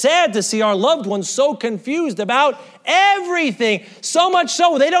it's sad to see our loved ones so confused about everything. So much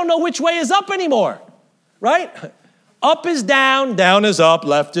so, they don't know which way is up anymore, right? Up is down, down is up,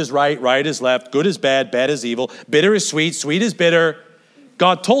 left is right, right is left, good is bad, bad is evil, bitter is sweet, sweet is bitter.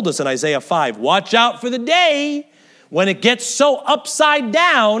 God told us in Isaiah 5, watch out for the day when it gets so upside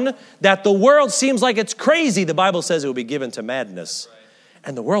down that the world seems like it's crazy. The Bible says it will be given to madness.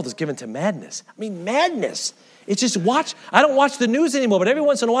 And the world is given to madness. I mean, madness. It's just I don't watch the news anymore, but every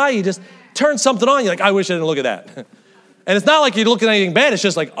once in a while you just turn something on. You're like, I wish I didn't look at that. And it's not like you're looking at anything bad. It's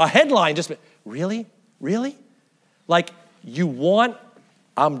just like a headline. Just, really? Really? Like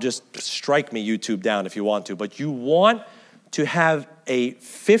strike me YouTube down if you want to, but you want to have a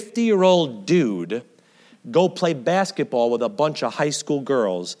 50-year-old dude go play basketball with a bunch of high school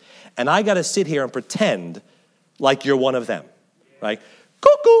girls, and I got to sit here and pretend like you're one of them, right?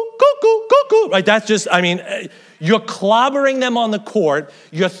 Cuckoo, cuckoo, cuckoo. Right, that's just, you're clobbering them on the court.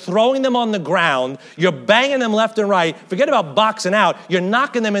 You're throwing them on the ground. You're banging them left and right. Forget about boxing out. You're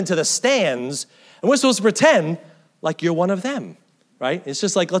knocking them into the stands. And we're supposed to pretend like you're one of them, right? It's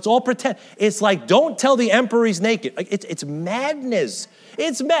just like, let's all pretend. It's like, don't tell the emperor he's naked. Like, it's madness.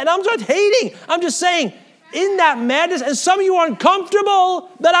 It's mad. I'm not hating. I'm just saying, in that madness, and some of you are uncomfortable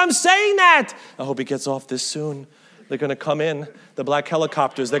that I'm saying that. I hope he gets off this soon. They're going to come in. The black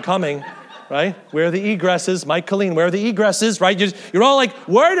helicopters, they're coming, right? Where are the egresses? Mike Colleen, where are the egresses, right? You're all like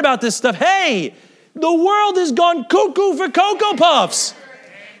worried about this stuff. Hey, the world has gone cuckoo for Cocoa Puffs.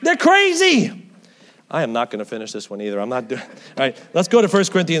 They're crazy. I am not going to finish this one either. I'm not doing. All right, let's go to 1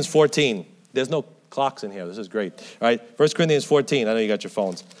 Corinthians 14. There's no clocks in here. This is great. All right, 1 Corinthians 14. I know you got your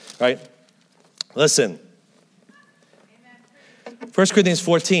phones. All right, listen. 1 Corinthians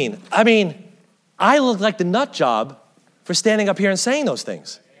 14. I mean, I look like the nut job for standing up here and saying those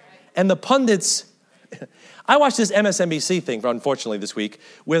things. And the pundits, I watched this MSNBC thing, unfortunately, this week,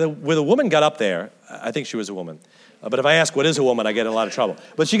 where the woman got up there. I think she was a woman. But if I ask what is a woman, I get in a lot of trouble.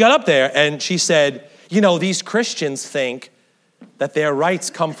 But she got up there and she said, these Christians think that their rights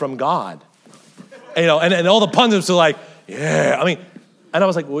come from God. And all the pundits are like, yeah. I mean, and I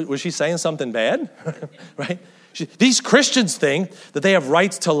was like, was she saying something bad? Right? These Christians think that they have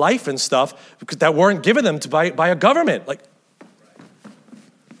rights to life and stuff that weren't given them by a government. Like,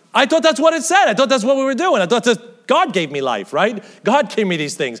 I thought that's what it said. I thought that's what we were doing. I thought that God gave me life, right? God gave me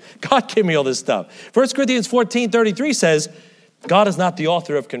these things. God gave me all this stuff. 1 Corinthians 14:33 says, God is not the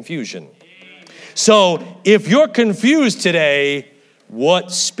author of confusion. So if you're confused today,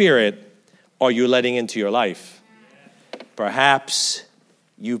 what spirit are you letting into your life? Perhaps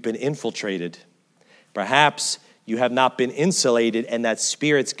you've been infiltrated. Perhaps you have not been insulated and that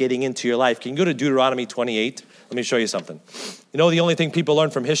spirit's getting into your life. Can you go to Deuteronomy 28? Let me show you something. The only thing people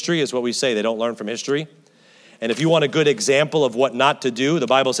learn from history is what we say. They don't learn from history. And if you want a good example of what not to do, the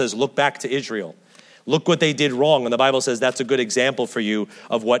Bible says, look back to Israel. Look what they did wrong. And the Bible says that's a good example for you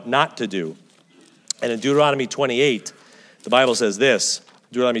of what not to do. And in Deuteronomy 28, the Bible says this.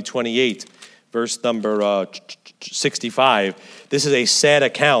 Deuteronomy 28, verse number 65. This is a sad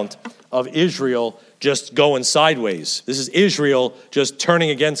account of Israel just going sideways. This is Israel just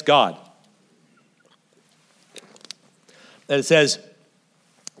turning against God. And it says,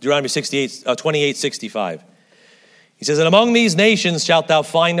 Deuteronomy 28:65. He says, and among these nations shalt thou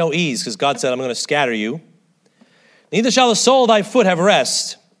find no ease, because God said, I'm going to scatter you. Neither shall the sole of thy foot have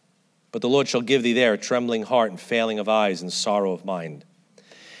rest, but the Lord shall give thee there a trembling heart and failing of eyes and sorrow of mind.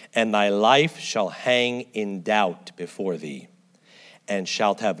 And thy life shall hang in doubt before thee, and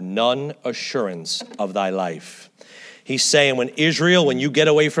shalt have none assurance of thy life. He's saying when you get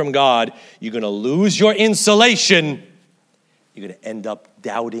away from God, you're going to lose your insulation. You're going to end up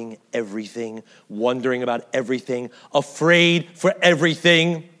doubting everything, wondering about everything, afraid for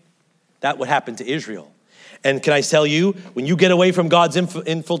everything. That would happen to Israel. And can I tell you, when you get away from God's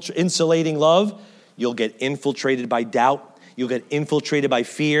insulating love, you'll get infiltrated by doubt. You'll get infiltrated by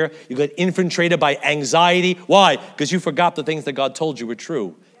fear. You'll get infiltrated by anxiety. Why? Because you forgot the things that God told you were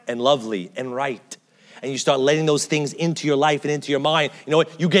true and lovely and right. And you start letting those things into your life and into your mind. You know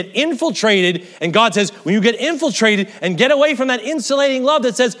what? You get infiltrated, and God says, when you get infiltrated and get away from that insulating love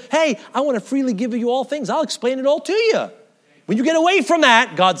that says, hey, I want to freely give you all things. I'll explain it all to you. When you get away from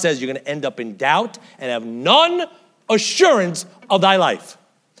that, God says you're going to end up in doubt and have none assurance of thy life.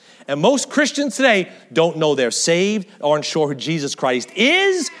 And most Christians today don't know they're saved, aren't sure who Jesus Christ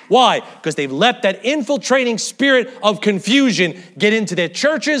is. Why? Because they've let that infiltrating spirit of confusion get into their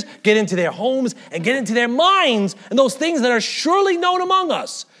churches, get into their homes, and get into their minds, and those things that are surely known among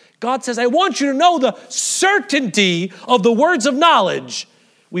us. God says, I want you to know the certainty of the words of knowledge.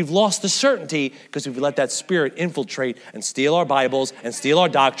 We've lost the certainty because we've let that spirit infiltrate and steal our Bibles and steal our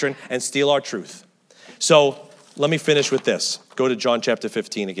doctrine and steal our truth. So let me finish with this. Go to John chapter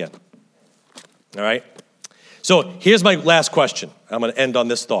 15 again. All right? So here's my last question. I'm going to end on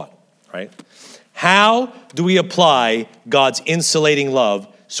this thought. All right? How do we apply God's insulating love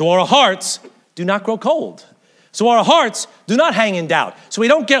so our hearts do not grow cold? So our hearts do not hang in doubt. So we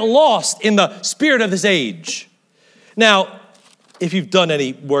don't get lost in the spirit of this age. Now, if you've done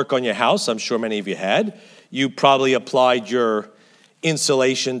any work on your house, I'm sure many of you had, you probably applied your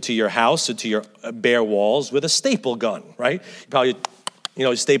insulation to your house or to your bare walls with a staple gun, right? You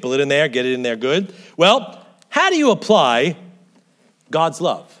probably, staple it in there, get it in there good. Well, how do you apply God's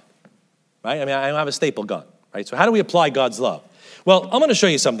love, right? I mean, I don't have a staple gun, right? So how do we apply God's love? Well, I'm going to show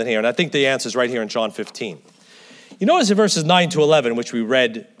you something here, and I think the answer is right here in John 15. You notice in verses 9 to 11, which we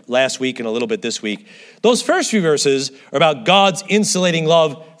read last week and a little bit this week, those first few verses are about God's insulating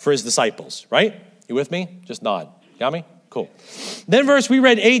love for his disciples, right? You with me? Just nod. Got me? cool. Then we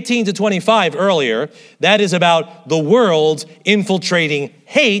read 18 to 25 earlier. That is about the world infiltrating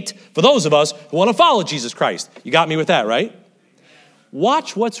hate for those of us who want to follow Jesus Christ. You got me with that, right?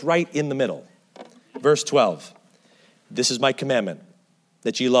 Watch what's right in the middle. Verse 12. This is my commandment,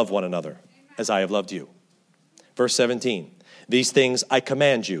 that ye love one another as I have loved you. Verse 17. These things I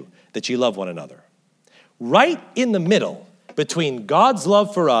command you, that ye love one another. Right in the middle, between God's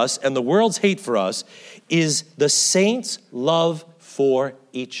love for us and the world's hate for us, is the saints' love for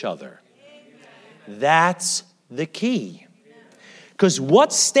each other. That's the key. Because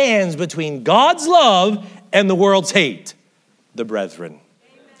what stands between God's love and the world's hate? The brethren.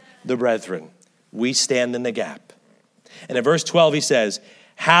 The brethren. We stand in the gap. And in verse 12 he says,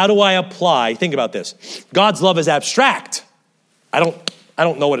 how do I apply? Think about this. God's love is abstract. I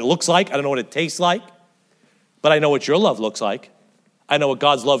don't know what it looks like. I don't know what it tastes like. But I know what your love looks like. I know what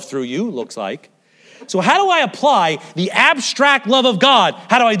God's love through you looks like. So how do I apply the abstract love of God?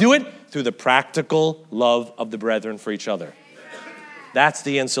 How do I do it? Through the practical love of the brethren for each other. That's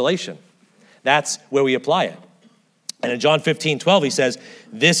the insulation. That's where we apply it. And in John 15:12, he says,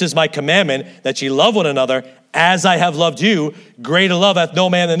 this is my commandment, that ye love one another as I have loved you. Greater love hath no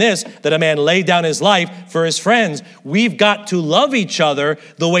man than this, that a man lay down his life for his friends. We've got to love each other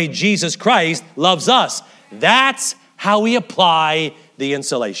the way Jesus Christ loves us. That's how we apply the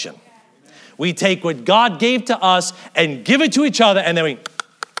insulation. We take what God gave to us and give it to each other, and then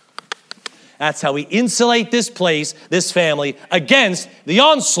that's how we insulate this place, this family, against the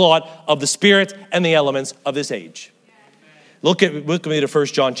onslaught of the spirit and the elements of this age. Look with me to 1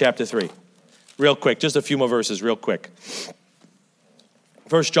 John chapter 3. Real quick, just a few more verses real quick.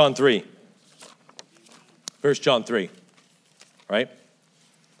 1 John 3. 1 John 3. Right?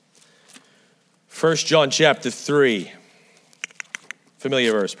 1 John chapter 3.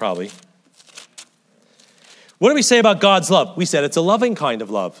 Familiar verse, probably. What do we say about God's love? We said it's a loving kind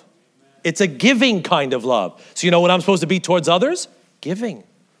of love. It's a giving kind of love. So you know what I'm supposed to be towards others? Giving.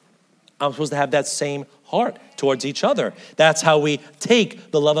 I'm supposed to have that same heart towards each other. That's how we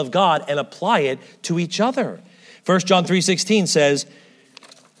take the love of God and apply it to each other. 1 John 3:16 says,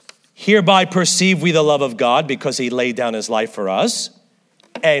 hereby perceive we the love of God, because he laid down his life for us,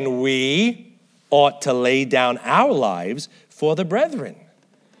 and we ought to lay down our lives for the brethren.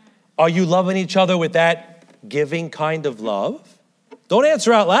 Are you loving each other with that giving kind of love? Don't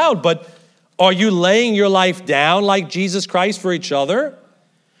answer out loud, but are you laying your life down like Jesus Christ for each other?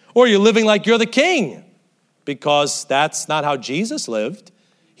 Or are you living like you're the king? Because that's not how Jesus lived.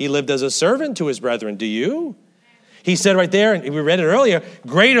 He lived as a servant to his brethren. Do you? He said right there, and we read it earlier,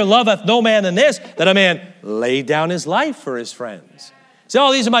 greater love hath no man than this, that a man lay down his life for his friends. Say,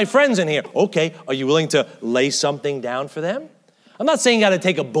 oh, these are my friends in here. Okay, are you willing to lay something down for them? I'm not saying you got to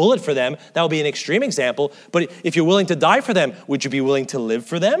take a bullet for them. That would be an extreme example. But if you're willing to die for them, would you be willing to live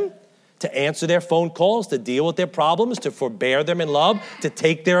for them? To answer their phone calls, to deal with their problems, to forbear them in love, to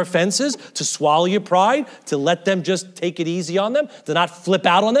take their offenses, to swallow your pride, to let them just take it easy on them, to not flip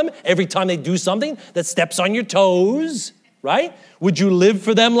out on them every time they do something that steps on your toes, right? Would you live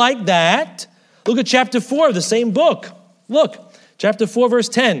for them like that? Look at chapter 4 of the same book. Look, chapter 4, verse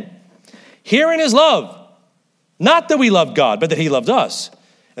 10. Herein is love, not that we loved God, but that he loved us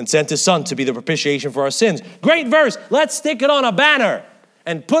and sent his son to be the propitiation for our sins. Great verse. Let's stick it on a banner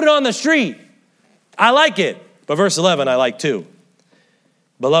and put it on the street. I like it. But verse 11 I like too.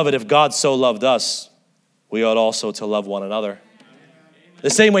 Beloved, if God so loved us, we ought also to love one another. The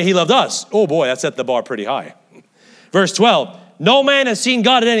same way he loved us. Oh boy, that set the bar pretty high. Verse 12, no man has seen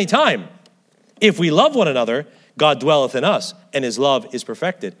God at any time. If we love one another, God dwelleth in us, and his love is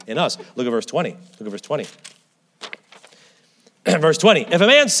perfected in us. Look at verse 20. Look at verse 20. Verse 20, if a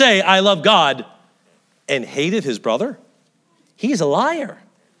man say, I love God, and hateth his brother, he's a liar.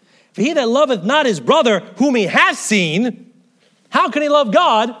 For he that loveth not his brother whom he hath seen, how can he love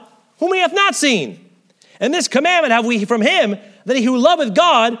God whom he hath not seen? And this commandment have we from him, that he who loveth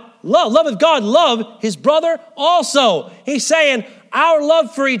God, love his brother also. He's saying our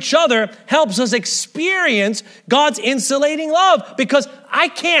love for each other helps us experience God's insulating love, because I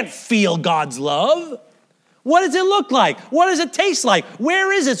can't feel God's love. What does it look like? What does it taste like?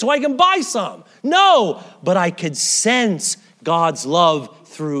 Where is it so I can buy some? No, but I could sense God's love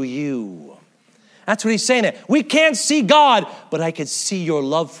through you. That's what he's saying there. We can't see God, but I could see your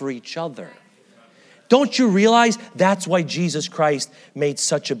love for each other. Don't you realize that's why Jesus Christ made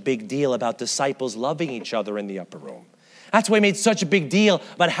such a big deal about disciples loving each other in the upper room? That's why he made such a big deal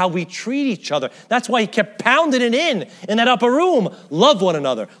about how we treat each other. That's why he kept pounding it in that upper room. Love one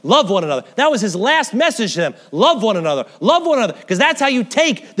another. Love one another. That was his last message to them. Love one another. Love one another. Because that's how you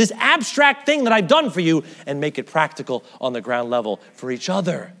take this abstract thing that I've done for you and make it practical on the ground level for each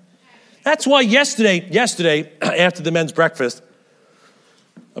other. That's why yesterday, after the men's breakfast,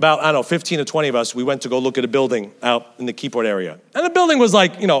 about, 15 or 20 of us, we went to go look at a building out in the Keyport area. And the building was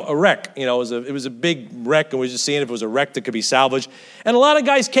like, a wreck. It was a big wreck, and we were just seeing if it was a wreck that could be salvaged. And a lot of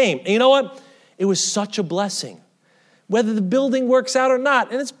guys came. And you know what? It was such a blessing. Whether the building works out or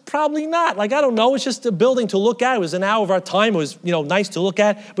not, and it's probably not. I don't know. It's just a building to look at. It was an hour of our time. It was, nice to look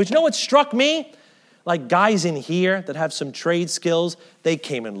at. But you know what struck me? Guys in here that have some trade skills, they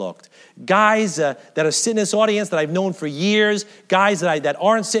came and looked. Guys that are sitting in this audience that I've known for years, guys that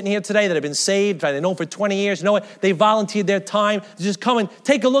aren't sitting here today that have been saved, I've known for 20 years, you know what? They volunteered their time to just come and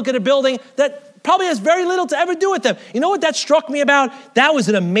take a look at a building that probably has very little to ever do with them. You know what that struck me about? That was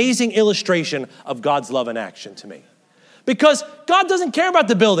an amazing illustration of God's love in action to me. Because God doesn't care about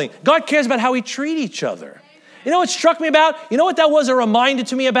the building. God cares about how we treat each other. You know what struck me about? You know what that was a reminder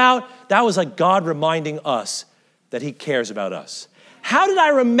to me about? That was like God reminding us that he cares about us. How did I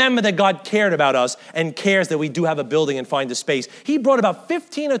remember that God cared about us and cares that we do have a building and find a space? He brought about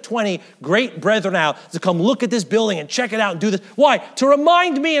 15 or 20 great brethren out to come look at this building and check it out and do this. Why? To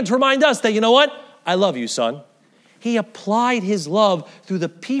remind me and to remind us that, you know what? I love you, son. He applied his love through the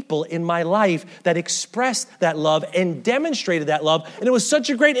people in my life that expressed that love and demonstrated that love. And it was such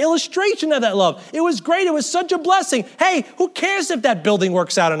a great illustration of that love. It was great. It was such a blessing. Hey, who cares if that building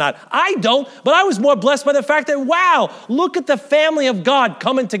works out or not? I don't, but I was more blessed by the fact that, wow, look at the family of God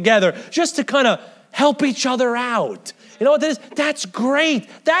coming together just to kind of help each other out. You know what that is? That's great.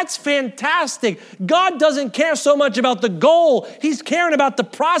 That's fantastic. God doesn't care so much about the goal. He's caring about the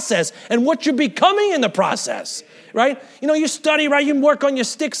process and what you're becoming in the process. Right? You study, right? You work on your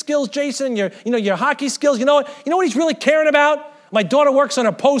stick skills, Jason, your hockey skills. You know what he's really caring about? My daughter works on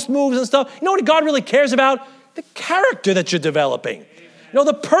her post moves and stuff. You know what God really cares about? The character that you're developing.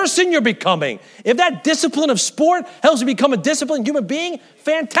 The person you're becoming. If that discipline of sport helps you become a disciplined human being,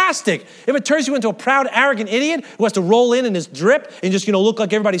 fantastic. If it turns you into a proud, arrogant idiot who has to roll in his drip and just, look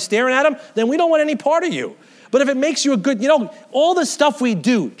like everybody's staring at him, then we don't want any part of you. But if it makes you a good, all the stuff we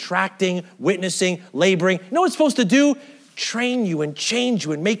do, tracting, witnessing, laboring, you know what it's supposed to do? Train you and change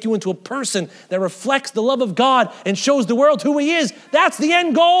you and make you into a person that reflects the love of God and shows the world who he is. That's the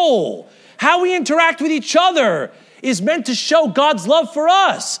end goal. How we interact with each other is meant to show God's love for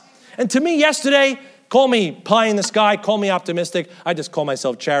us. And to me yesterday, call me pie in the sky, call me optimistic. I just call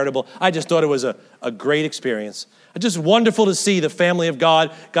myself charitable. I just thought it was a great experience. It's just wonderful to see the family of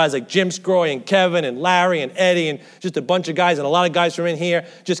God, guys like Jim Scroy and Kevin and Larry and Eddie and just a bunch of guys and a lot of guys from in here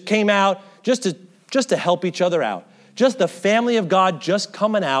just came out just to help each other out. Just the family of God just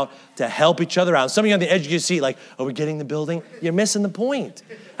coming out to help each other out. Some of you on the edge of your seat like, are we getting the building? You're missing the point.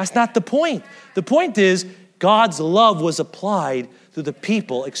 That's not the point. The point is God's love was applied through the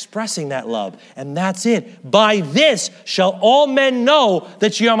people expressing that love. And that's it. By this shall all men know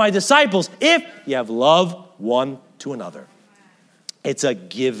that ye are my disciples, if you have love one to another. It's a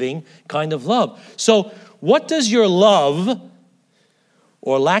giving kind of love. So what does your love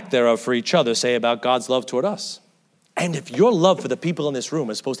or lack thereof for each other say about God's love toward us? And if your love for the people in this room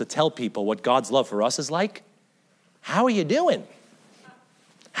is supposed to tell people what God's love for us is like, how are you doing?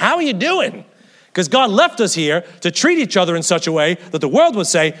 How are you doing? Because God left us here to treat each other in such a way that the world would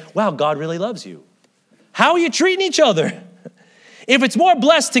say, wow, God really loves you. How are you treating each other? If it's more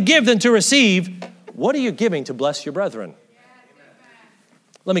blessed to give than to receive, what are you giving to bless your brethren?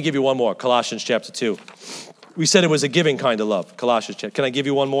 Let me give you one more. Colossians chapter 2. We said it was a giving kind of love. Colossians chapter. Can I give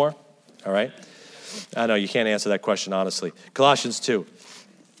you one more? All right. I know you can't answer that question honestly. Colossians 2.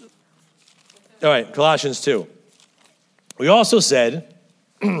 All right. Colossians 2. We also said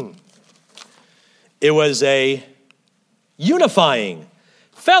it was a unifying,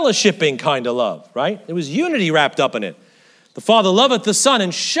 fellowshipping kind of love, right? It was unity wrapped up in it. The Father loveth the Son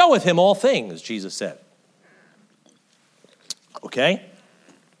and showeth him all things, Jesus said. Okay?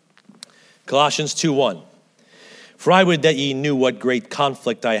 Colossians 2:1. For I would that ye knew what great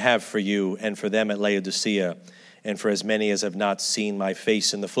conflict I have for you and for them at Laodicea, and for as many as have not seen my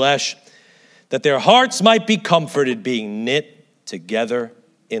face in the flesh, that their hearts might be comforted, being knit together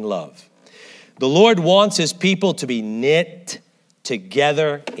in love. The Lord wants his people to be knit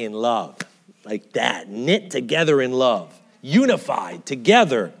together in love. Like that, knit together in love. Unified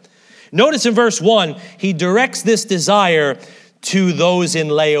together. Notice in verse 1, he directs this desire to those in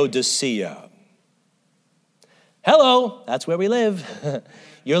Laodicea. Hello, that's where we live.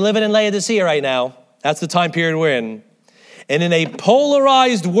 You're living in Laodicea right now. That's the time period we're in. And in a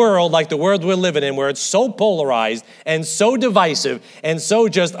polarized world like the world we're living in, where it's so polarized and so divisive and so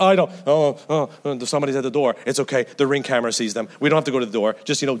just, somebody's at the door. It's okay. The Ring camera sees them. We don't have to go to the door.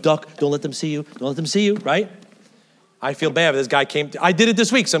 Just, duck. Don't let them see you. Don't let them see you, right? I feel bad. This guy came. I did it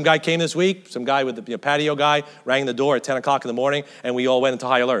this week. Some guy came this week. Some guy with the patio guy rang the door at 10 o'clock in the morning, and we all went into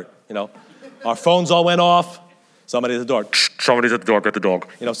high alert, Our phones all went off. Somebody's at the door. Somebody's at the door. Get the dog.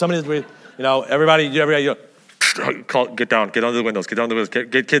 Everybody, get down, get under the windows,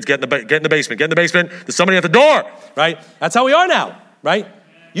 get kids, get in the basement, there's somebody at the door, right? That's how we are now, right?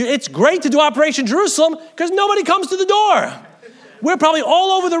 It's great to do Operation Jerusalem because nobody comes to the door. We're probably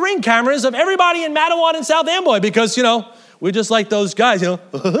all over the Ring cameras of everybody in Matawan and South Amboy because, we're just like those guys,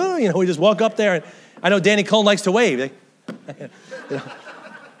 we just walk up there and I know Danny Cohn likes to wave.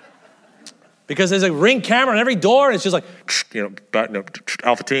 Because there's a Ring camera on every door, and it's just like,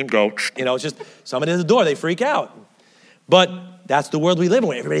 Alpha team, go. It's just somebody at the door, they freak out. But that's the world we live in,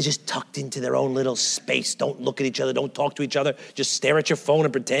 where everybody's just tucked into their own little space. Don't look at each other, don't talk to each other. Just stare at your phone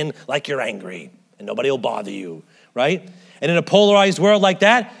and pretend like you're angry, and nobody will bother you, right? And in a polarized world like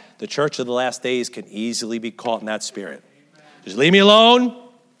that, the church of the last days can easily be caught in that spirit. Just leave me alone.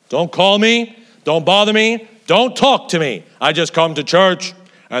 Don't call me. Don't bother me. Don't talk to me. I just come to church,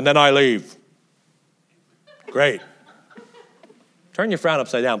 and then I leave. Great. Turn your frown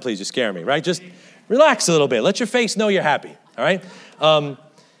upside down, please. You scare me, right? Just relax a little bit. Let your face know you're happy, all right? And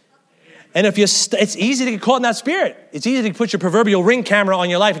if it's easy to get caught in that spirit. It's easy to put your proverbial Ring camera on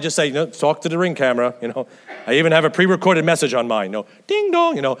your life and just say, talk to the Ring camera. I even have a pre-recorded message on mine. Ding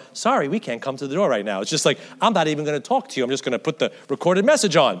dong. Sorry, we can't come to the door right now. It's just like, I'm not even going to talk to you. I'm just going to put the recorded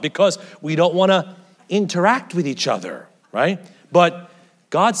message on because we don't want to interact with each other, right? But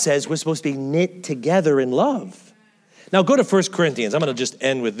God says we're supposed to be knit together in love. Now go to 1 Corinthians. I'm going to just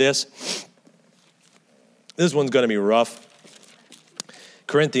end with this. This one's going to be rough.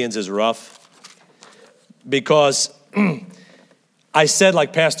 Corinthians is rough because I said,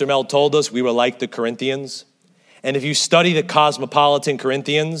 like Pastor Mel told us, we were like the Corinthians. And if you study the cosmopolitan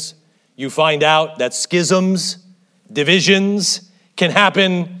Corinthians, you find out that schisms, divisions can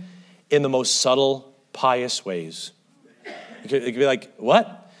happen in the most subtle, pious ways. It could be like,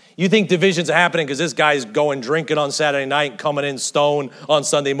 what? You think divisions are happening because this guy's going drinking on Saturday night and coming in stoned on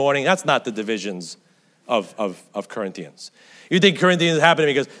Sunday morning? That's not the divisions of Corinthians. You think Corinthians is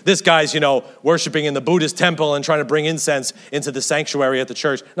happening because this guy's, worshiping in the Buddhist temple and trying to bring incense into the sanctuary at the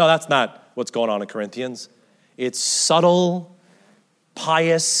church. No, that's not what's going on in Corinthians. It's subtle,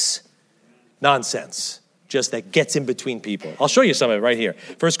 pious nonsense, just that gets in between people. I'll show you some of it right here.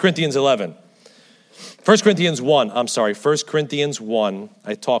 1 Corinthians 1.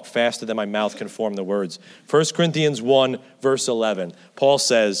 I talk faster than my mouth can form the words. 1 Corinthians 1, verse 11. Paul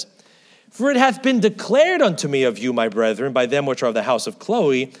says, "For it hath been declared unto me of you, my brethren, by them which are of the house of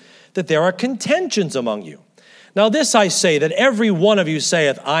Chloe, that there are contentions among you. Now this I say, that every one of you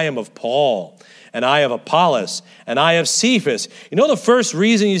saith, I am of Paul, and I of Apollos, and I of Cephas." The first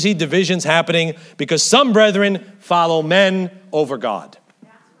reason you see divisions happening? Because some brethren follow men over God,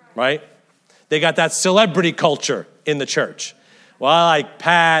 right? They got that celebrity culture in the church. Well, I like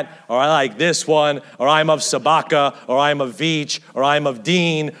Pat, or I like this one, or I'm of Sabaka, or I'm of Veach, or I'm of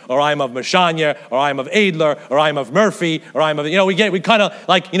Dean, or I'm of Mashanya, or I'm of Adler, or I'm of Murphy, or I'm of,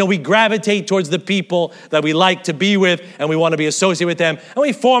 we gravitate towards the people that we like to be with, and we want to be associated with them, and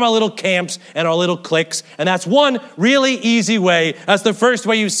we form our little camps and our little cliques, and that's one really easy way. That's the first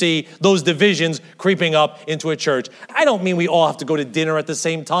way you see those divisions creeping up into a church. I don't mean we all have to go to dinner at the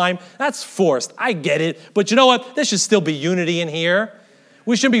same time. That's forced. I get it. But you know what? There should still be unity in here.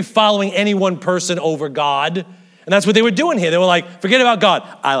 We shouldn't be following any one person over God. And that's what they were doing here. They were like, forget about God.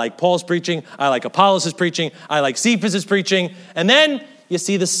 I like Paul's preaching. I like Apollos' preaching. I like Cephas' preaching. And then you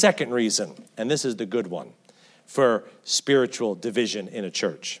see the second reason, and this is the good one, for spiritual division in a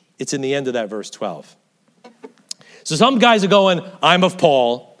church. It's in the end of that verse 12. So some guys are going, I'm of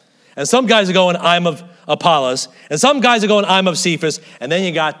Paul. And some guys are going, I'm of Apollos. And some guys are going, I'm of Cephas. And then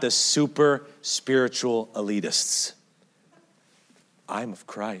you got the super spiritual elitists. I'm of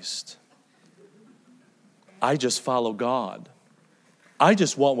Christ. I just follow God. I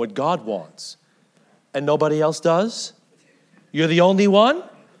just want what God wants. And nobody else does? You're the only one?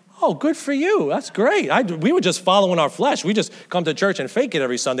 Oh, good for you. That's great. We were just following our flesh. We just come to church and fake it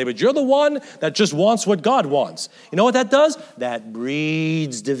every Sunday. But you're the one that just wants what God wants. You know what that does? That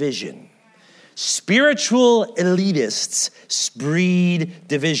breeds division. Spiritual elitists breed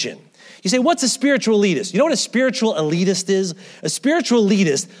division. You say, what's a spiritual elitist? You know what a spiritual elitist is? A spiritual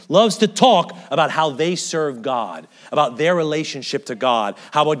elitist loves to talk about how they serve God, about their relationship to God,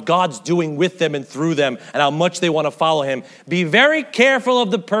 how what God's doing with them and through them, and how much they want to follow him. Be very careful of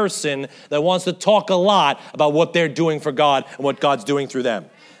the person that wants to talk a lot about what they're doing for God and what God's doing through them.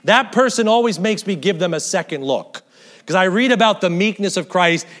 That person always makes me give them a second look. Because I read about the meekness of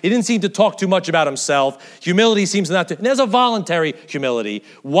Christ. He didn't seem to talk too much about himself. Humility seems not to. And there's a voluntary humility.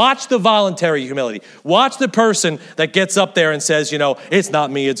 Watch the voluntary humility. Watch the person that gets up there and says, it's not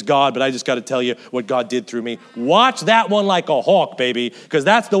me, it's God, but I just got to tell you what God did through me. Watch that one like a hawk, baby, because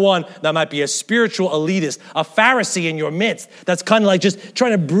that's the one that might be a spiritual elitist, a Pharisee in your midst that's kind of like just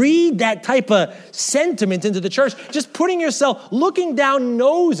trying to breed that type of sentiment into the church, just putting yourself, looking down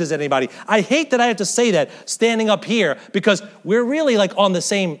noses at anybody. I hate that I have to say that standing up here, because we're really like on the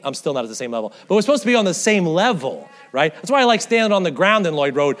same, I'm still not at the same level, but we're supposed to be on the same level, right? That's why I like standing on the ground in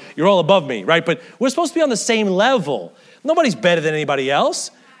Lloyd Road. You're all above me, right? But we're supposed to be on the same level. Nobody's better than anybody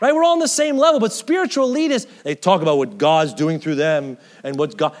else, right? We're all on the same level, but spiritual leaders, they talk about what God's doing through them and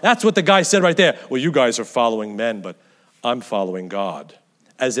what God, that's what the guy said right there. Well, you guys are following men, but I'm following God.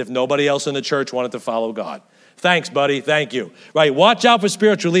 As if nobody else in the church wanted to follow God. Thanks, buddy. Thank you. Right? Watch out for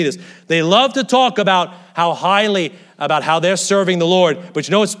spiritual leaders. They love to talk about how they're serving the Lord. But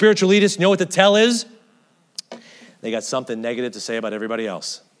you know what spiritual leaders, you know what the tell is? They got something negative to say about everybody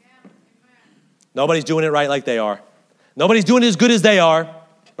else. Nobody's doing it right like they are. Nobody's doing it as good as they are.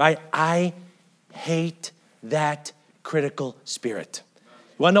 Right? I hate that critical spirit.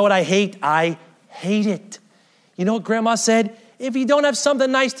 You want to know what I hate? I hate it. You know what Grandma said? If you don't have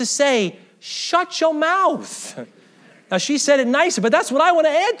something nice to say, shut your mouth. Now, she said it nicer, but that's what I want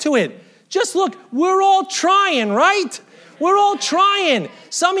to add to it. Just look, we're all trying, right? We're all trying.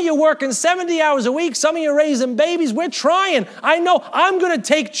 Some of you working 70 hours a week. Some of you raising babies. We're trying. I know I'm going to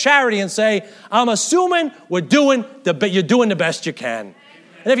take charity and say, I'm assuming you're doing the best you can.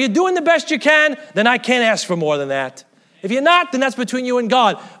 And if you're doing the best you can, then I can't ask for more than that. If you're not, then that's between you and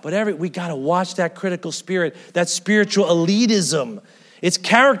God. But we got to watch that critical spirit, that spiritual elitism. It's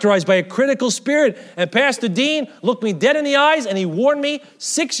characterized by a critical spirit. And Pastor Dean looked me dead in the eyes and he warned me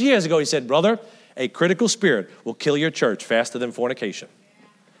 6 years ago. He said, brother, a critical spirit will kill your church faster than fornication.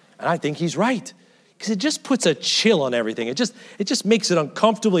 And I think he's right. Because it just puts a chill on everything. It just makes it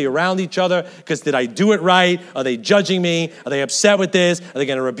uncomfortably around each other. Because did I do it right? Are they judging me? Are they upset with this? Are they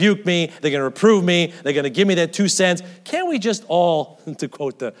going to rebuke me? Are they going to reprove me? They're going to give me their 2 cents. Can't we just all, to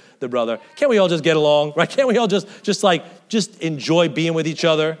quote the brother, can't we all just get along? Right? Can't we all just enjoy being with each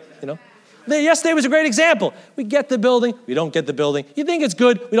other? Yesterday was a great example. We get the building. We don't get the building. You think it's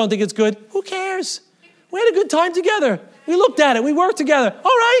good. We don't think it's good. Who cares? We had a good time together. We looked at it. We worked together. All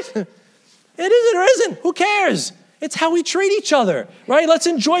right. It is or isn't. Who cares? It's how we treat each other, right? Let's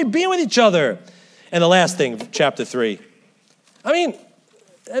enjoy being with each other. And the last thing, chapter 3. I mean,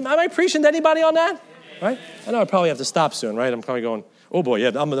 am I preaching to anybody on that? Right? I know I probably have to stop soon, right? I'm probably going, oh boy,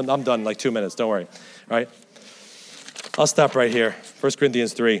 yeah, I'm done in like 2 minutes. Don't worry, right? I'll stop right here. 1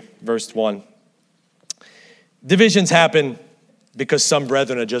 Corinthians 3, verse 1. Divisions happen because some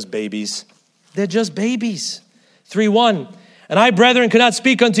brethren are just babies. They're just babies. 3:1. And I, brethren, could not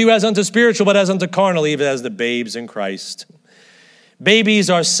speak unto you as unto spiritual, but as unto carnal, even as the babes in Christ. Babies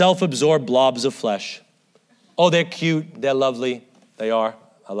are self-absorbed blobs of flesh. Oh, they're cute. They're lovely. They are.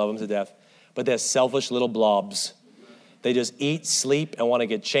 I love them to death. But they're selfish little blobs. They just eat, sleep, and want to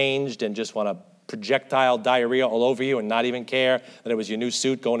get changed and just want to projectile diarrhea all over you and not even care that it was your new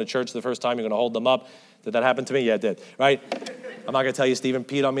suit going to church the first time. You're going to hold them up. Did that happen to me? Yeah, it did. Right? I'm not going to tell you Stephen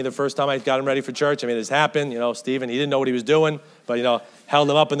peed on me the first time I got him ready for church. I mean, it's happened. Stephen, he didn't know what he was doing, but, held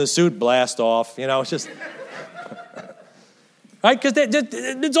him up in the suit, blast off. It's just, right? Because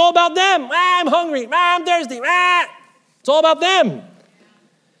it's all about them. I'm hungry. I'm thirsty. It's all about them.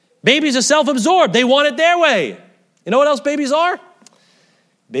 Babies are self-absorbed. They want it their way. You know what else babies are?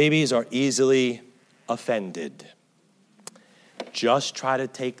 Babies are easily offended. Just try to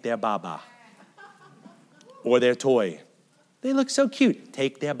take their baba or their toy. They look so cute.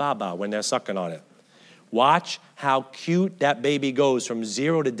 Take their baba when they're sucking on it. Watch how cute that baby goes from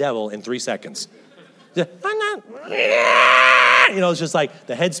 0 to devil in 3 seconds. It's just like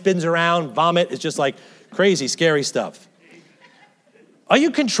the head spins around, vomit. It's just like crazy, scary stuff. Are you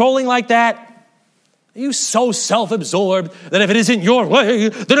controlling like that? Are you so self-absorbed that if it isn't your way,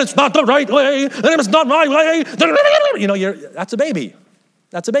 then it's not the right way, then it's not my way? That's a baby.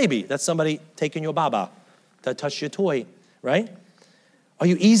 That's a baby. That's somebody taking your baba to touch your toy. Right? Are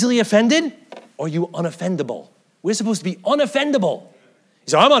you easily offended or are you unoffendable? We're supposed to be unoffendable. You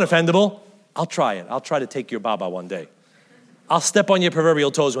say, I'm unoffendable. I'll try it. I'll try to take your baba one day. I'll step on your proverbial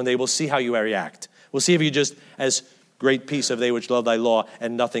toes one day. We'll see how you react. We'll see if you just as great peace of they which love thy law,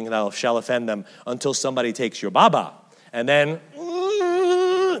 and nothing shall offend them, until somebody takes your baba. And then,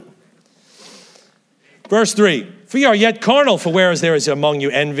 verse 3, for ye are yet carnal, for whereas there is among you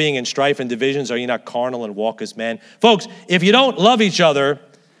envying and strife and divisions, are ye not carnal and walk as men? Folks, if you don't love each other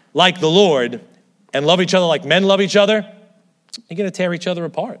like the Lord, and love each other like men love each other, you're going to tear each other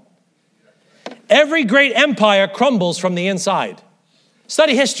apart. Every great empire crumbles from the inside.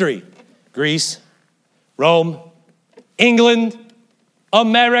 Study history. Greece, Rome, England,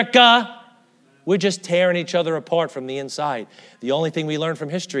 America. We're just tearing each other apart from the inside. The only thing we learn from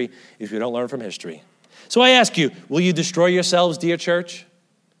history is we don't learn from history. So I ask you, will you destroy yourselves, dear church?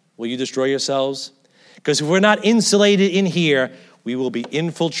 Will you destroy yourselves? Because if we're not insulated in here, we will be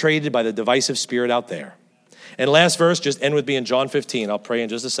infiltrated by the divisive spirit out there. And last verse, just end with me in John 15. I'll pray in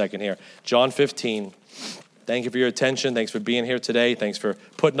just a second here. John 15. Thank you for your attention. Thanks for being here today. Thanks for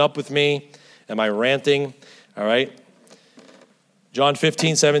putting up with me and my ranting. All right. John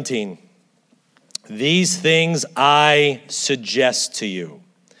 15, 17. These things I suggest to you.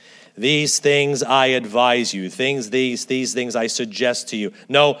 These things I advise you. These things I suggest to you.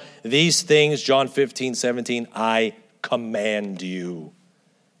 No, these things, John 15, 17, I command you,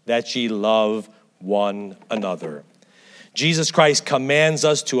 that ye love one another. Jesus Christ commands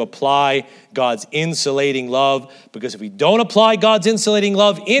us to apply God's insulating love, because if we don't apply God's insulating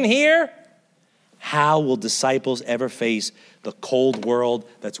love in here, how will disciples ever face the cold world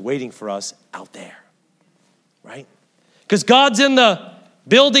that's waiting for us out there? Right? Because God's in the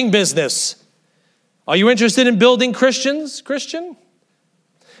building business. Are you interested in building Christians, Christian?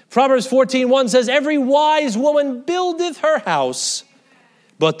 Proverbs 14:1 says, every wise woman buildeth her house,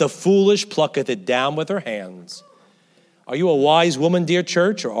 but the foolish plucketh it down with her hands. Are you a wise woman, dear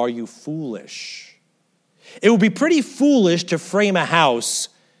church, or are you foolish? It would be pretty foolish to frame a house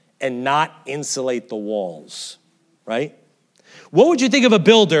and not insulate the walls, right? What would you think of a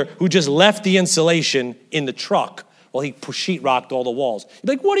builder who just left the insulation in the truck while he sheetrocked all the walls? You'd be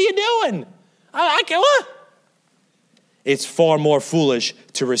like, what are you doing? I can't, what? It's far more foolish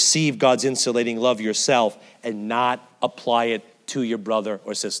to receive God's insulating love yourself and not apply it to your brother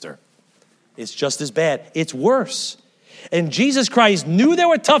or sister. It's just as bad. It's worse. And Jesus Christ knew there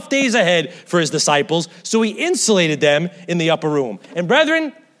were tough days ahead for his disciples, so he insulated them in the upper room. And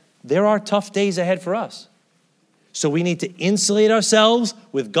brethren, there are tough days ahead for us. So we need to insulate ourselves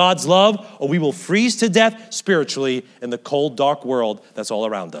with God's love, or we will freeze to death spiritually in the cold, dark world that's all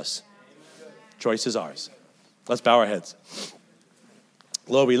around us. Choice is ours. Let's bow our heads.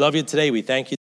 Lord, we love you today. We thank you.